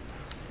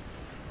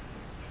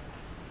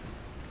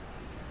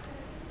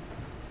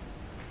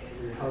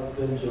 Her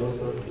husband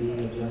Joseph, being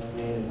a just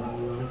man and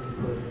unwilling to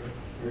put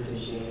her to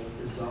shame,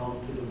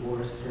 resolved to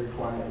divorce her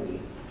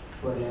quietly.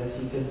 But as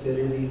he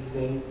considered these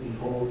things,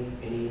 behold, an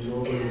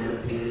angel of the Lord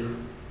appeared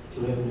to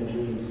him in a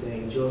dream,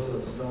 saying,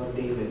 Joseph, son of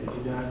David,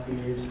 do not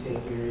fear to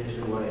take Mary as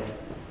your wife,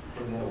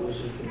 for that which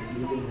is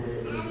conceived in her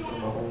is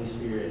from the Holy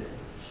Spirit.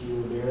 She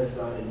will bear a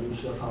son, and you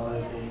shall call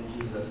his name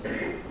Jesus,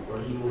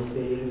 for he will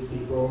save his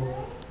people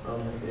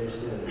from their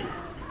sins.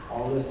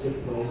 All this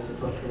took place to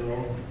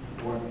fulfill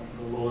what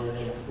the Lord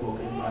had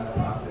spoken by the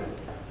prophet.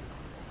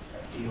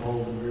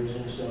 Behold, the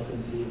virgin shall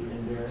conceive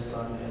and bear a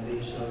son, and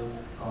they shall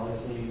call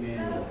his name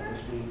Emmanuel,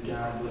 which means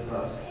God with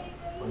us.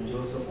 When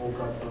Joseph woke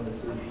up from his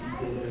sleep,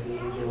 he did as the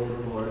angel of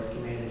the Lord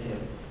commanded him.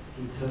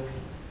 He took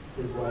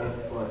his wife,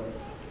 but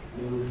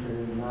knew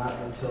her not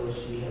until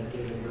she had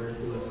given birth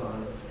to a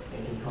son,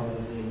 and he called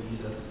his name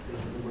Jesus. This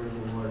is the word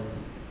of the Lord.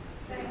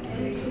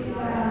 Thanks be to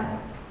God.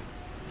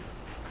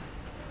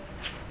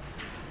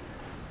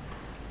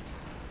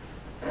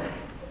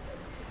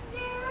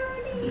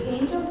 The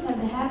angels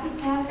had the happy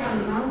task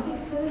of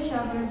announcing to the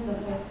shepherds the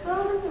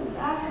fulfillment of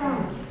God's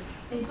promise.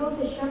 They told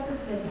the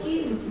shepherds that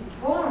Jesus was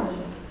born.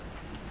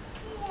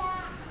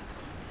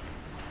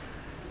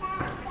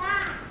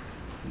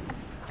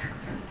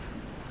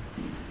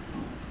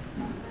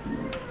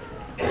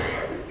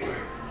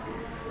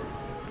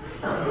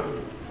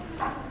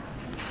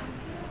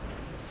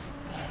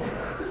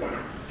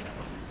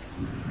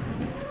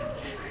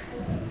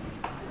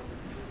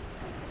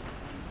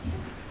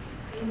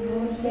 In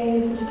those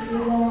days, a decree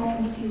went out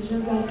from Caesar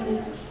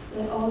Augustus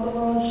that all the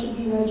world should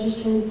be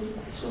registered.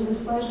 This was the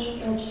first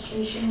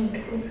registration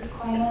when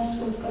Aquinas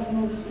was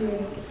governor of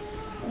Syria.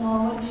 And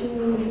all went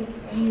to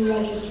be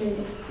registered,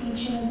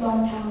 each in his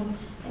own town.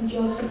 And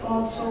Joseph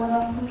also went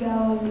up from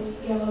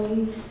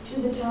Galilee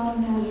to the town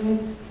of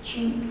Nazareth,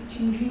 to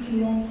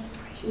Judea,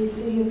 to the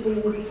city of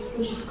David,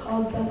 which is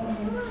called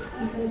Bethlehem,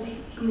 because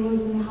he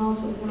was in the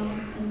house of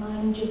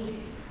lineage of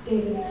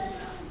David,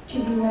 to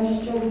be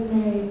registered with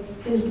Mary,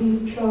 his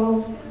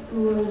betrothed,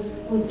 who was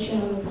with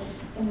child.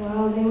 And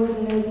while they were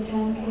there, the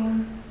time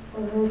came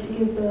for her to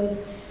give birth.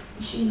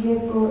 And she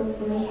gave birth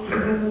to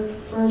her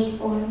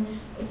firstborn,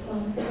 a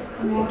son,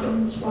 and wrapped him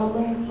in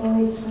swaddling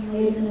clothes and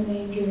laid him in a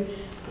manger,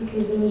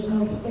 because there was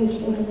no place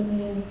for them in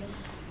the inn.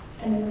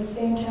 And in the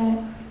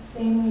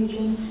same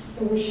region,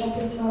 there were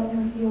shepherds out in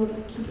the field,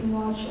 keeping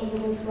watch over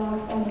their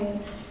flock by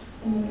night.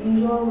 And the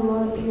angel of the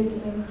Lord appeared to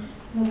them,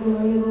 and the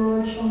glory of the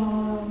Lord shone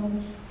all around them,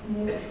 and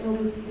they were filled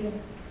with fear.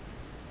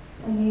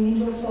 And the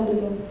angel said to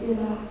them, Fear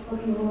not, for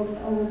behold,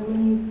 I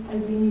bring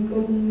you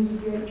good news of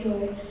great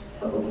joy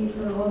that will be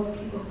for all the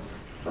people.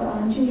 For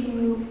unto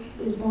you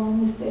is born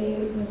this day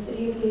in the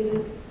city of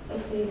David a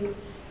Savior,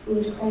 who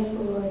is Christ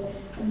the Lord.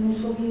 And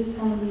this will be a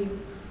sign to you.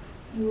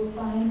 You will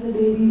find the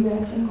baby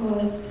wrapped in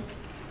cloths,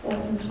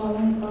 wrapped in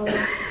swaddling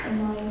clothes,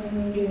 and lying in a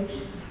manger.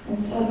 And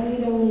suddenly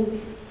there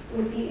was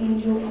with the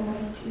angel a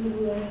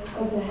multitude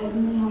of the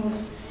heavenly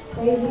host,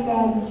 praising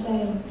God and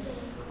saying,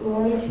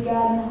 Glory to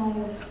God in the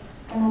highest,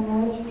 and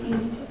on earth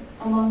peace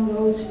among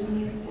those who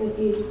with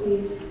he is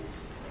pleased.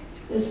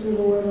 This is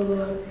the word of the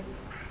Lord.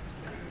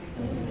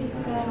 Thanks be to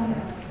God.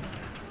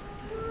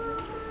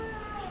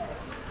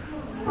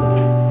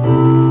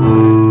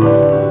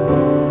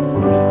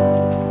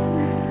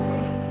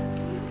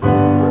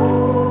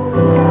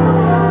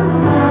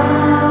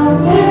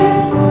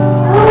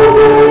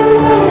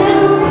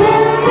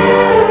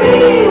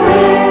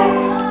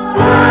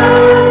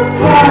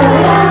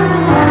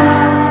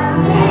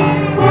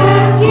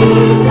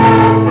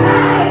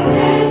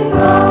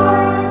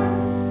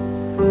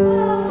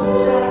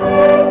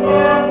 Shepherds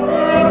kept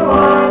their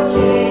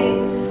watching,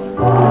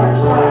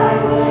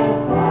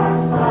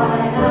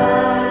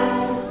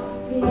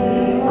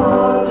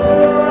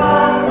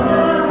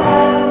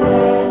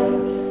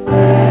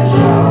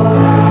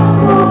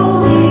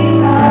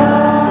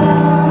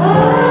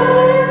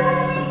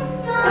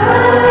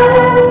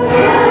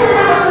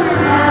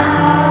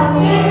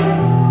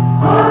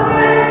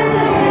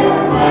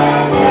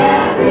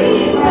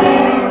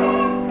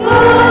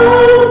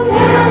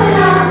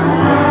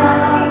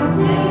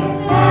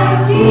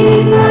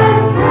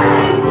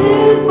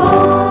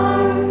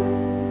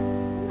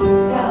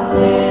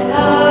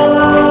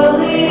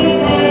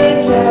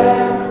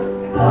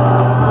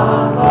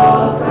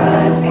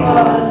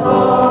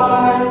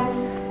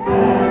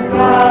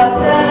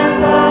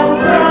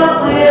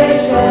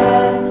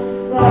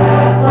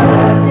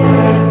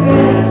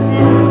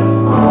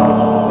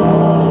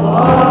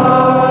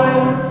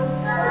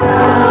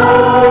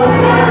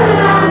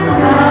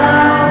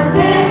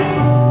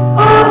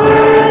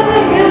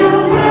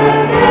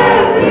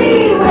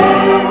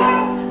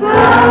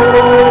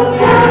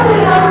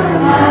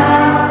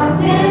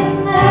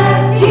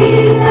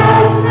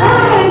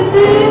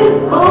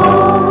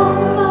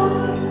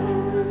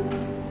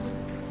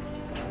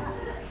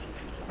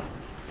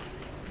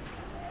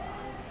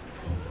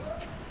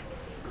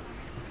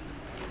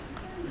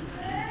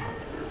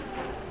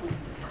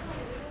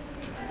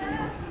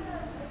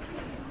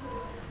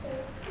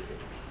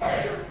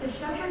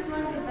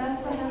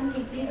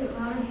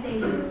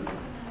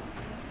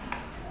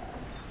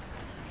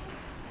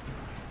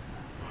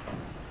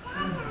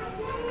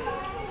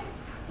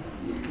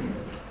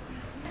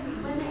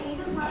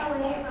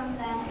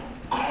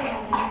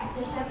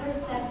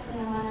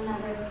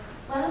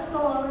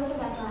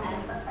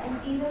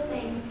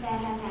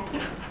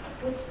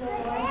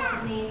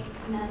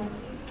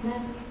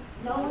 made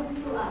known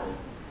to us.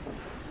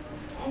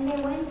 And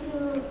they went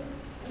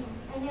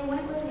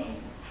with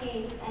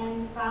haste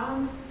and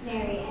found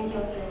Mary and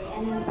Joseph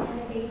and the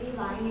baby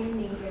lying in a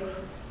manger.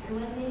 And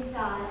when they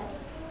saw it,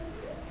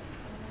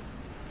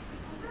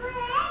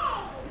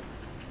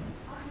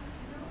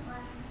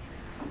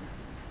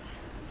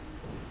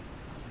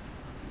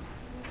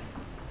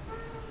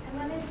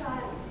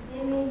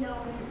 they made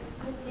known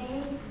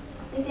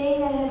the saying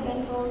that had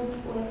been told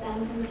with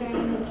them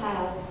concerning this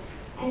child.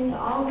 And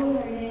all who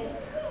heard it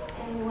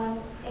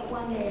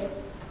wondered,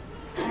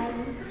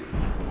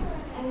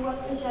 and what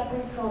the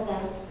shepherds told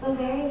them. But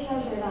Mary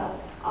treasured up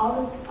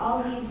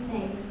all these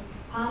things,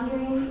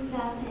 pondering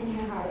them in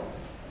her heart.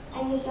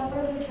 And the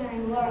shepherds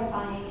returned,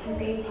 glorifying and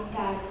praising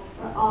God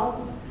for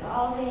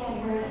all they had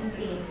heard and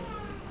seen,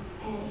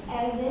 and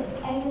as it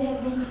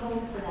had been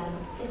told to them.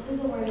 This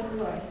is the word of the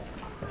Lord.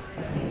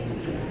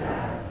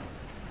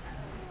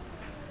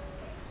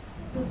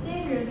 The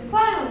Savior is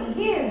finally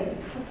here,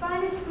 the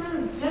finest fruit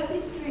of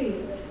Jesse's tree,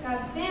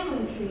 God's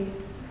family tree.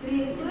 To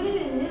be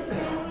included in this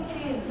family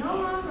tree is no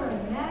longer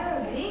a matter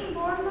of being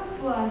born of the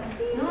blood,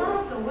 nor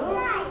of the will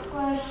of the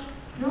flesh,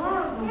 nor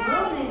of the will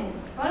of man,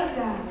 but of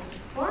God,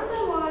 born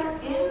by water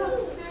and of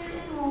the Spirit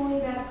in holy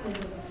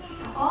baptism.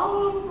 Now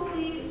all who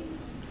believe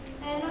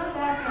and are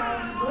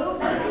baptized will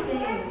be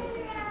saved.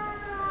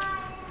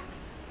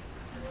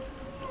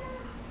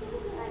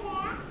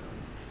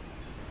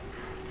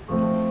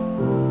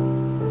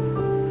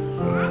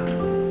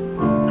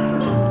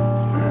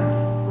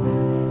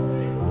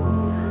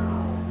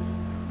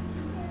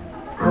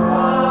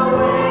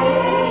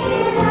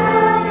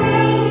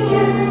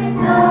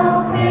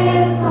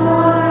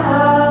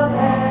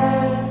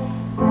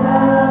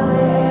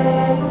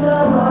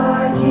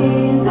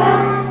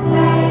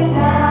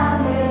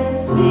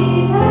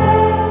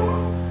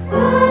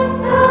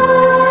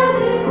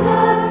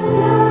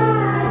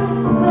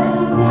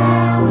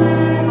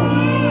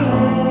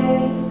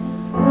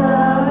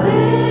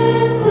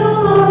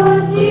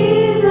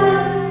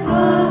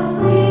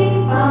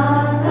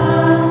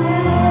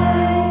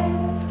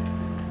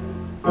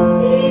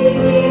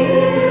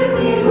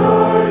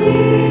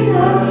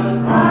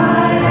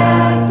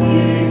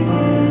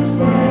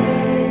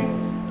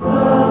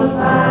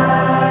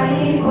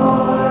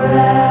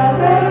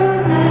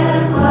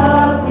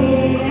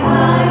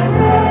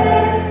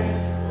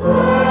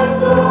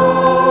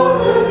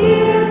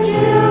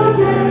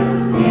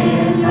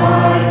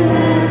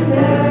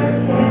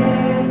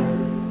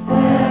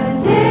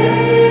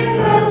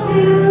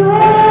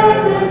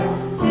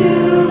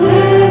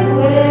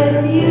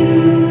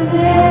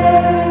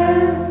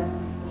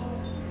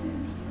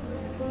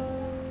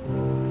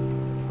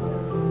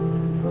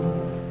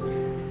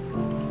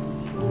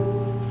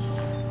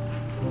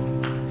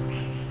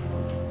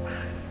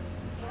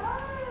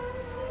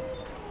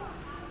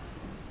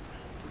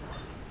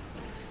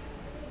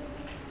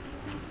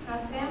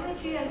 God's family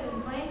tree has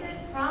been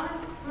planted,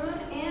 promised,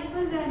 pruned, and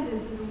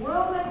presented to the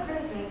world at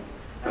Christmas.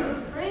 Let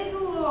us praise the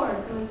Lord,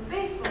 who is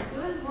faithful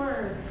to his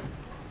word.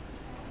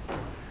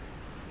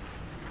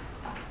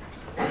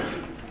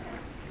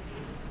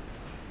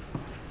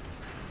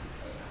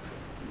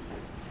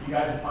 You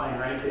got to find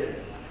right there.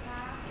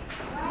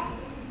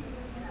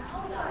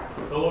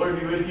 The Lord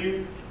be with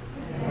you.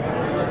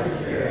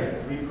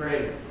 We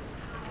pray.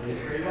 Will you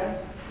pray, guys?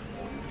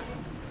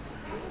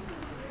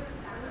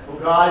 Oh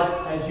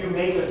God, as you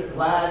make us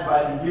glad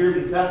by the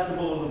yearly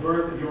festival of the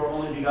birth of your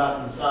only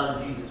begotten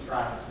Son, Jesus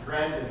Christ,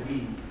 grant that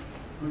we,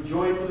 who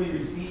joyfully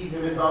receive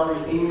him as our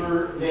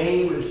Redeemer,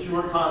 may with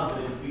sure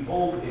confidence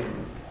behold him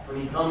when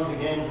he comes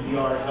again to be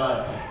our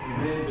judge,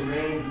 who lives and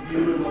reigns with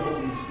you in the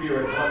Holy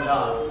Spirit, one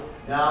God,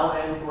 now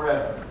and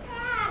forever.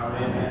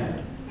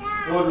 Amen.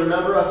 Lord,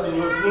 remember us in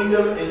your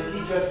kingdom and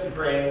teach us to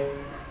pray.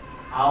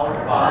 Our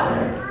Father,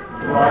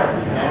 who art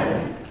in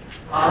heaven,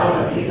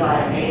 hallowed be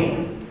thy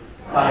name.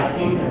 Thy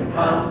kingdom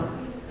come,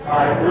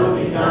 thy will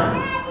be done,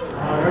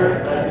 on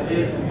earth as it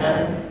is in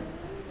heaven.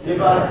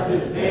 Give us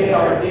this day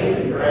our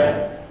daily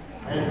bread,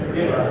 and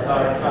forgive us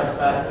our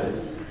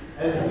trespasses,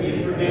 as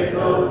we forgive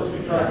those who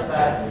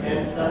trespass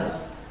against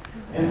us.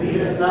 And lead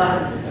us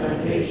not into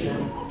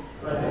temptation,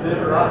 but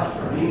deliver us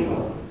from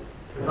evil.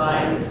 For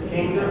thine is the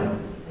kingdom,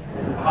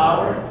 and the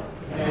power,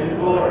 and the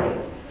glory,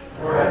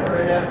 forever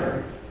and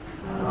ever.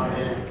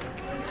 Amen.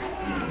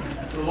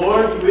 The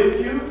Lord be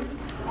with you.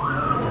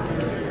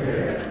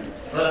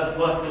 Let us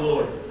bless the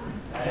Lord.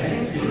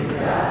 Thanks be to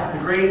God. The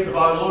grace of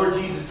our Lord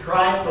Jesus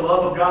Christ, the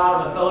love of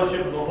God, and the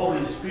fellowship of the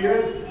Holy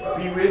Spirit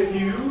be with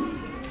you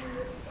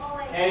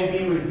and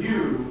be with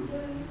you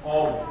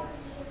always.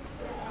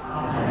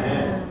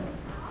 Amen.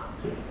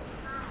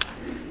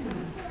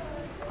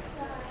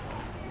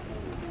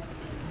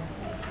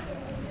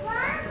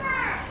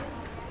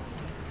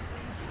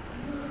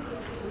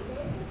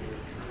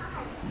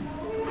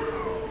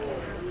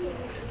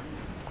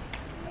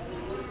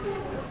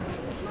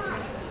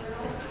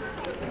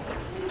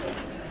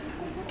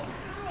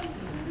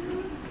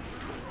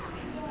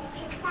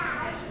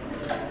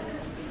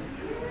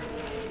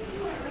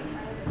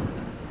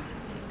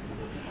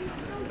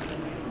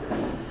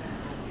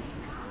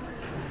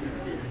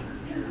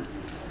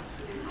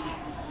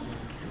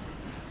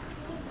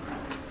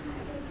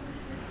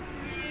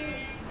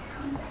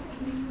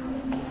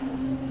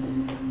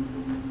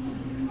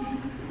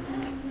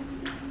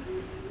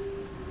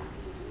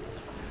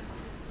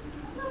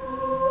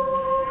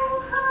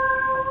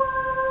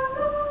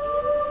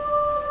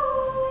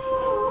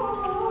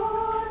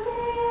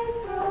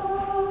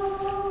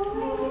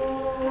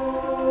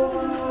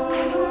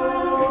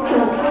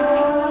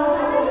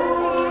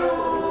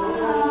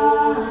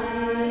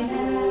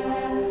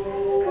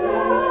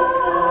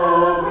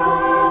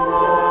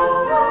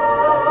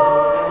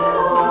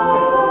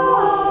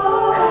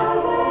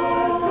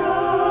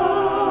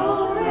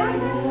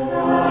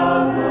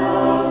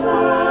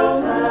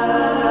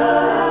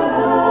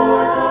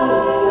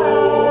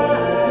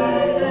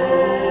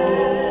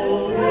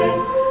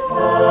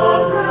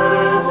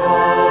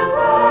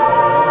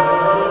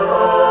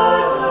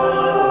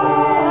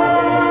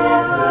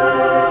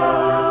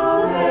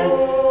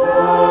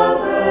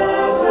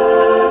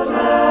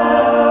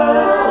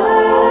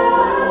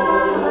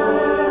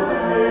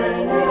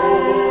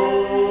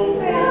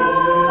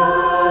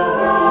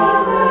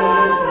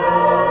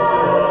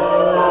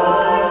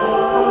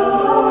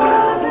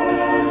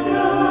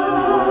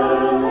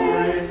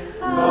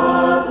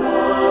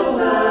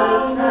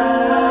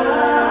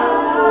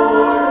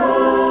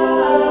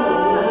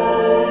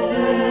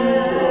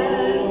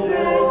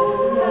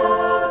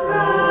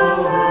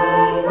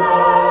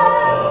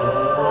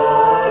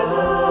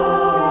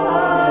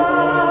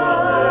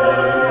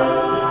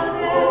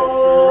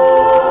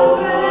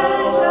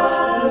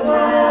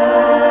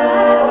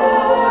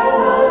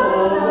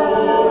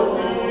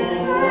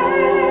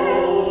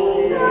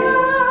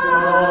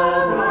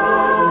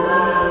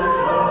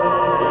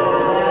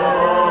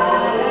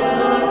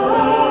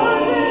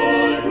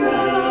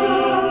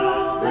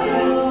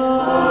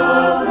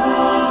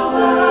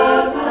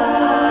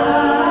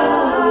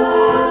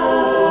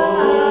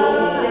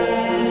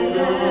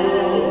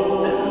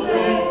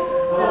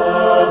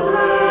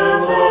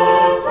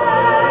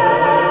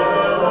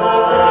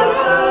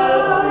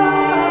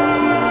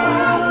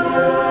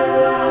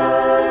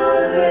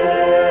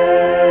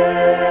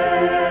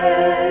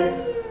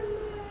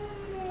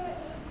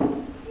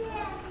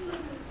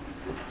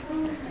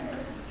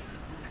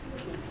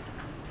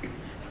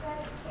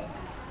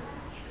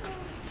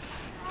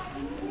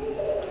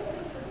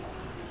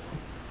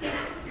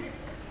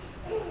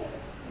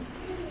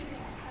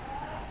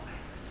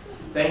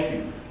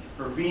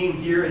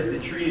 here as the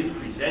tree is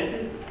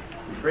presented.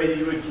 We pray that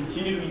you would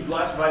continue to be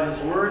blessed by this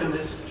word and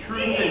this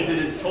truth as it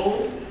is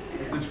told,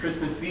 as this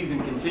Christmas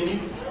season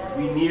continues, as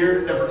we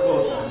near ever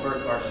closer to the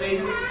birth of our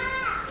Savior.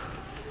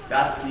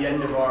 That's the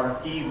end of our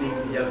evening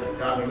together.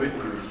 God be with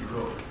you as you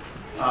go.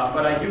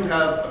 But I do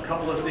have a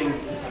couple of things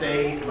to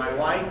say. My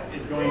wife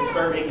is going to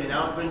start making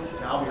announcements,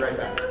 and I'll be right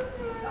back.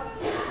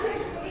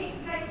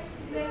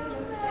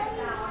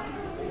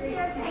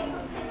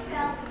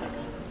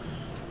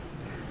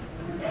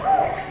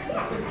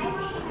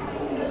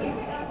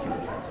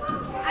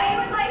 I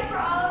would like for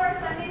all of our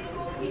Sunday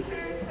school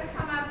teachers to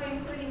come up,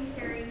 including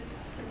Carrie.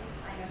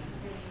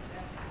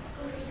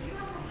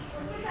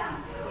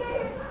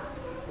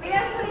 We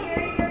have some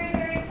very, very,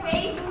 very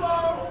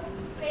faithful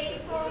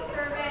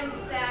servants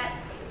that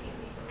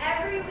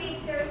every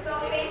week they're so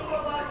faithful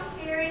about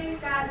sharing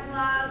God's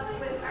love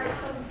with our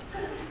children.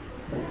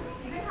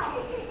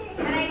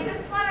 And I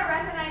just want to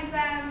recognize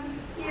them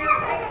here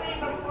actually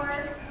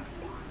before,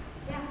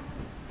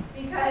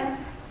 because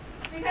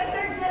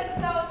they're just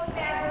so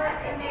fabulous,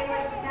 and they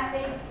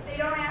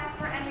don't ask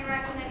for any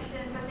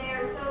recognition, but they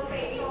are so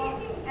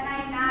faithful, and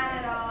I'm not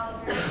at all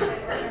very good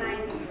at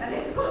organizing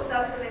Sunday school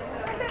stuff, so they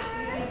put up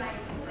usually my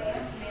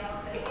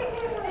mails and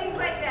things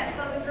like that.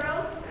 So the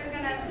girls are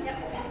gonna, they're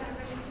just gonna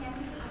bring a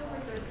candy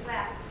with their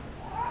class.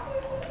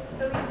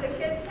 So the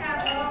kids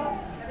have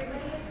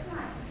everybody gets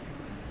one.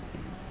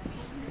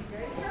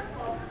 Very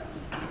careful.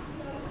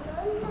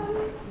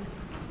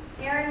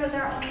 Aaron was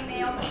our only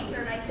male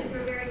teacher, and our kids were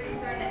very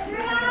concerned that he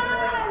was going to boy.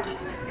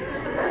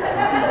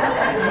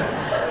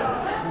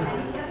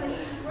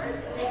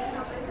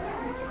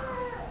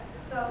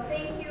 So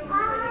thank you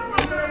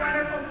for the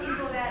wonderful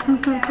people that we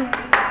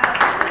have.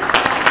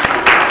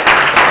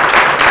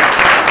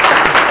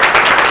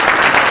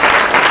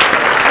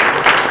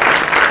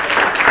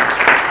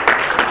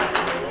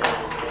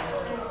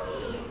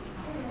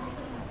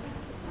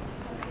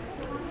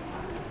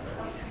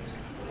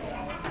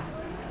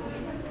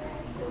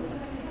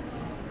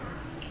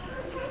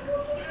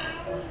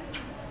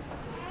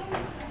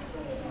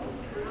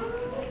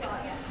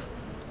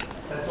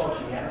 That's all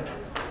she had.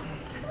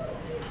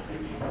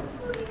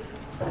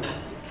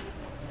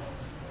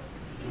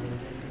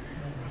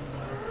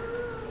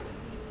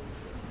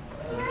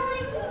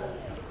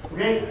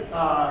 Okay,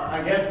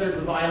 I guess there's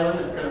a violin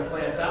that's going to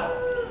play us out.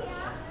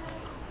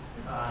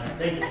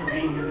 Thank you for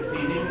being here this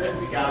evening as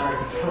we gather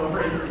to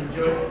celebrate and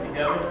rejoice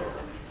together.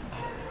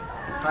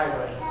 Hi,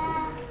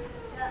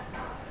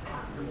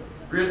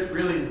 buddy.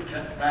 Really,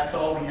 that's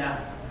all we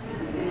have.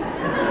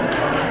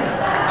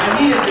 I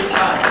need it this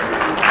time.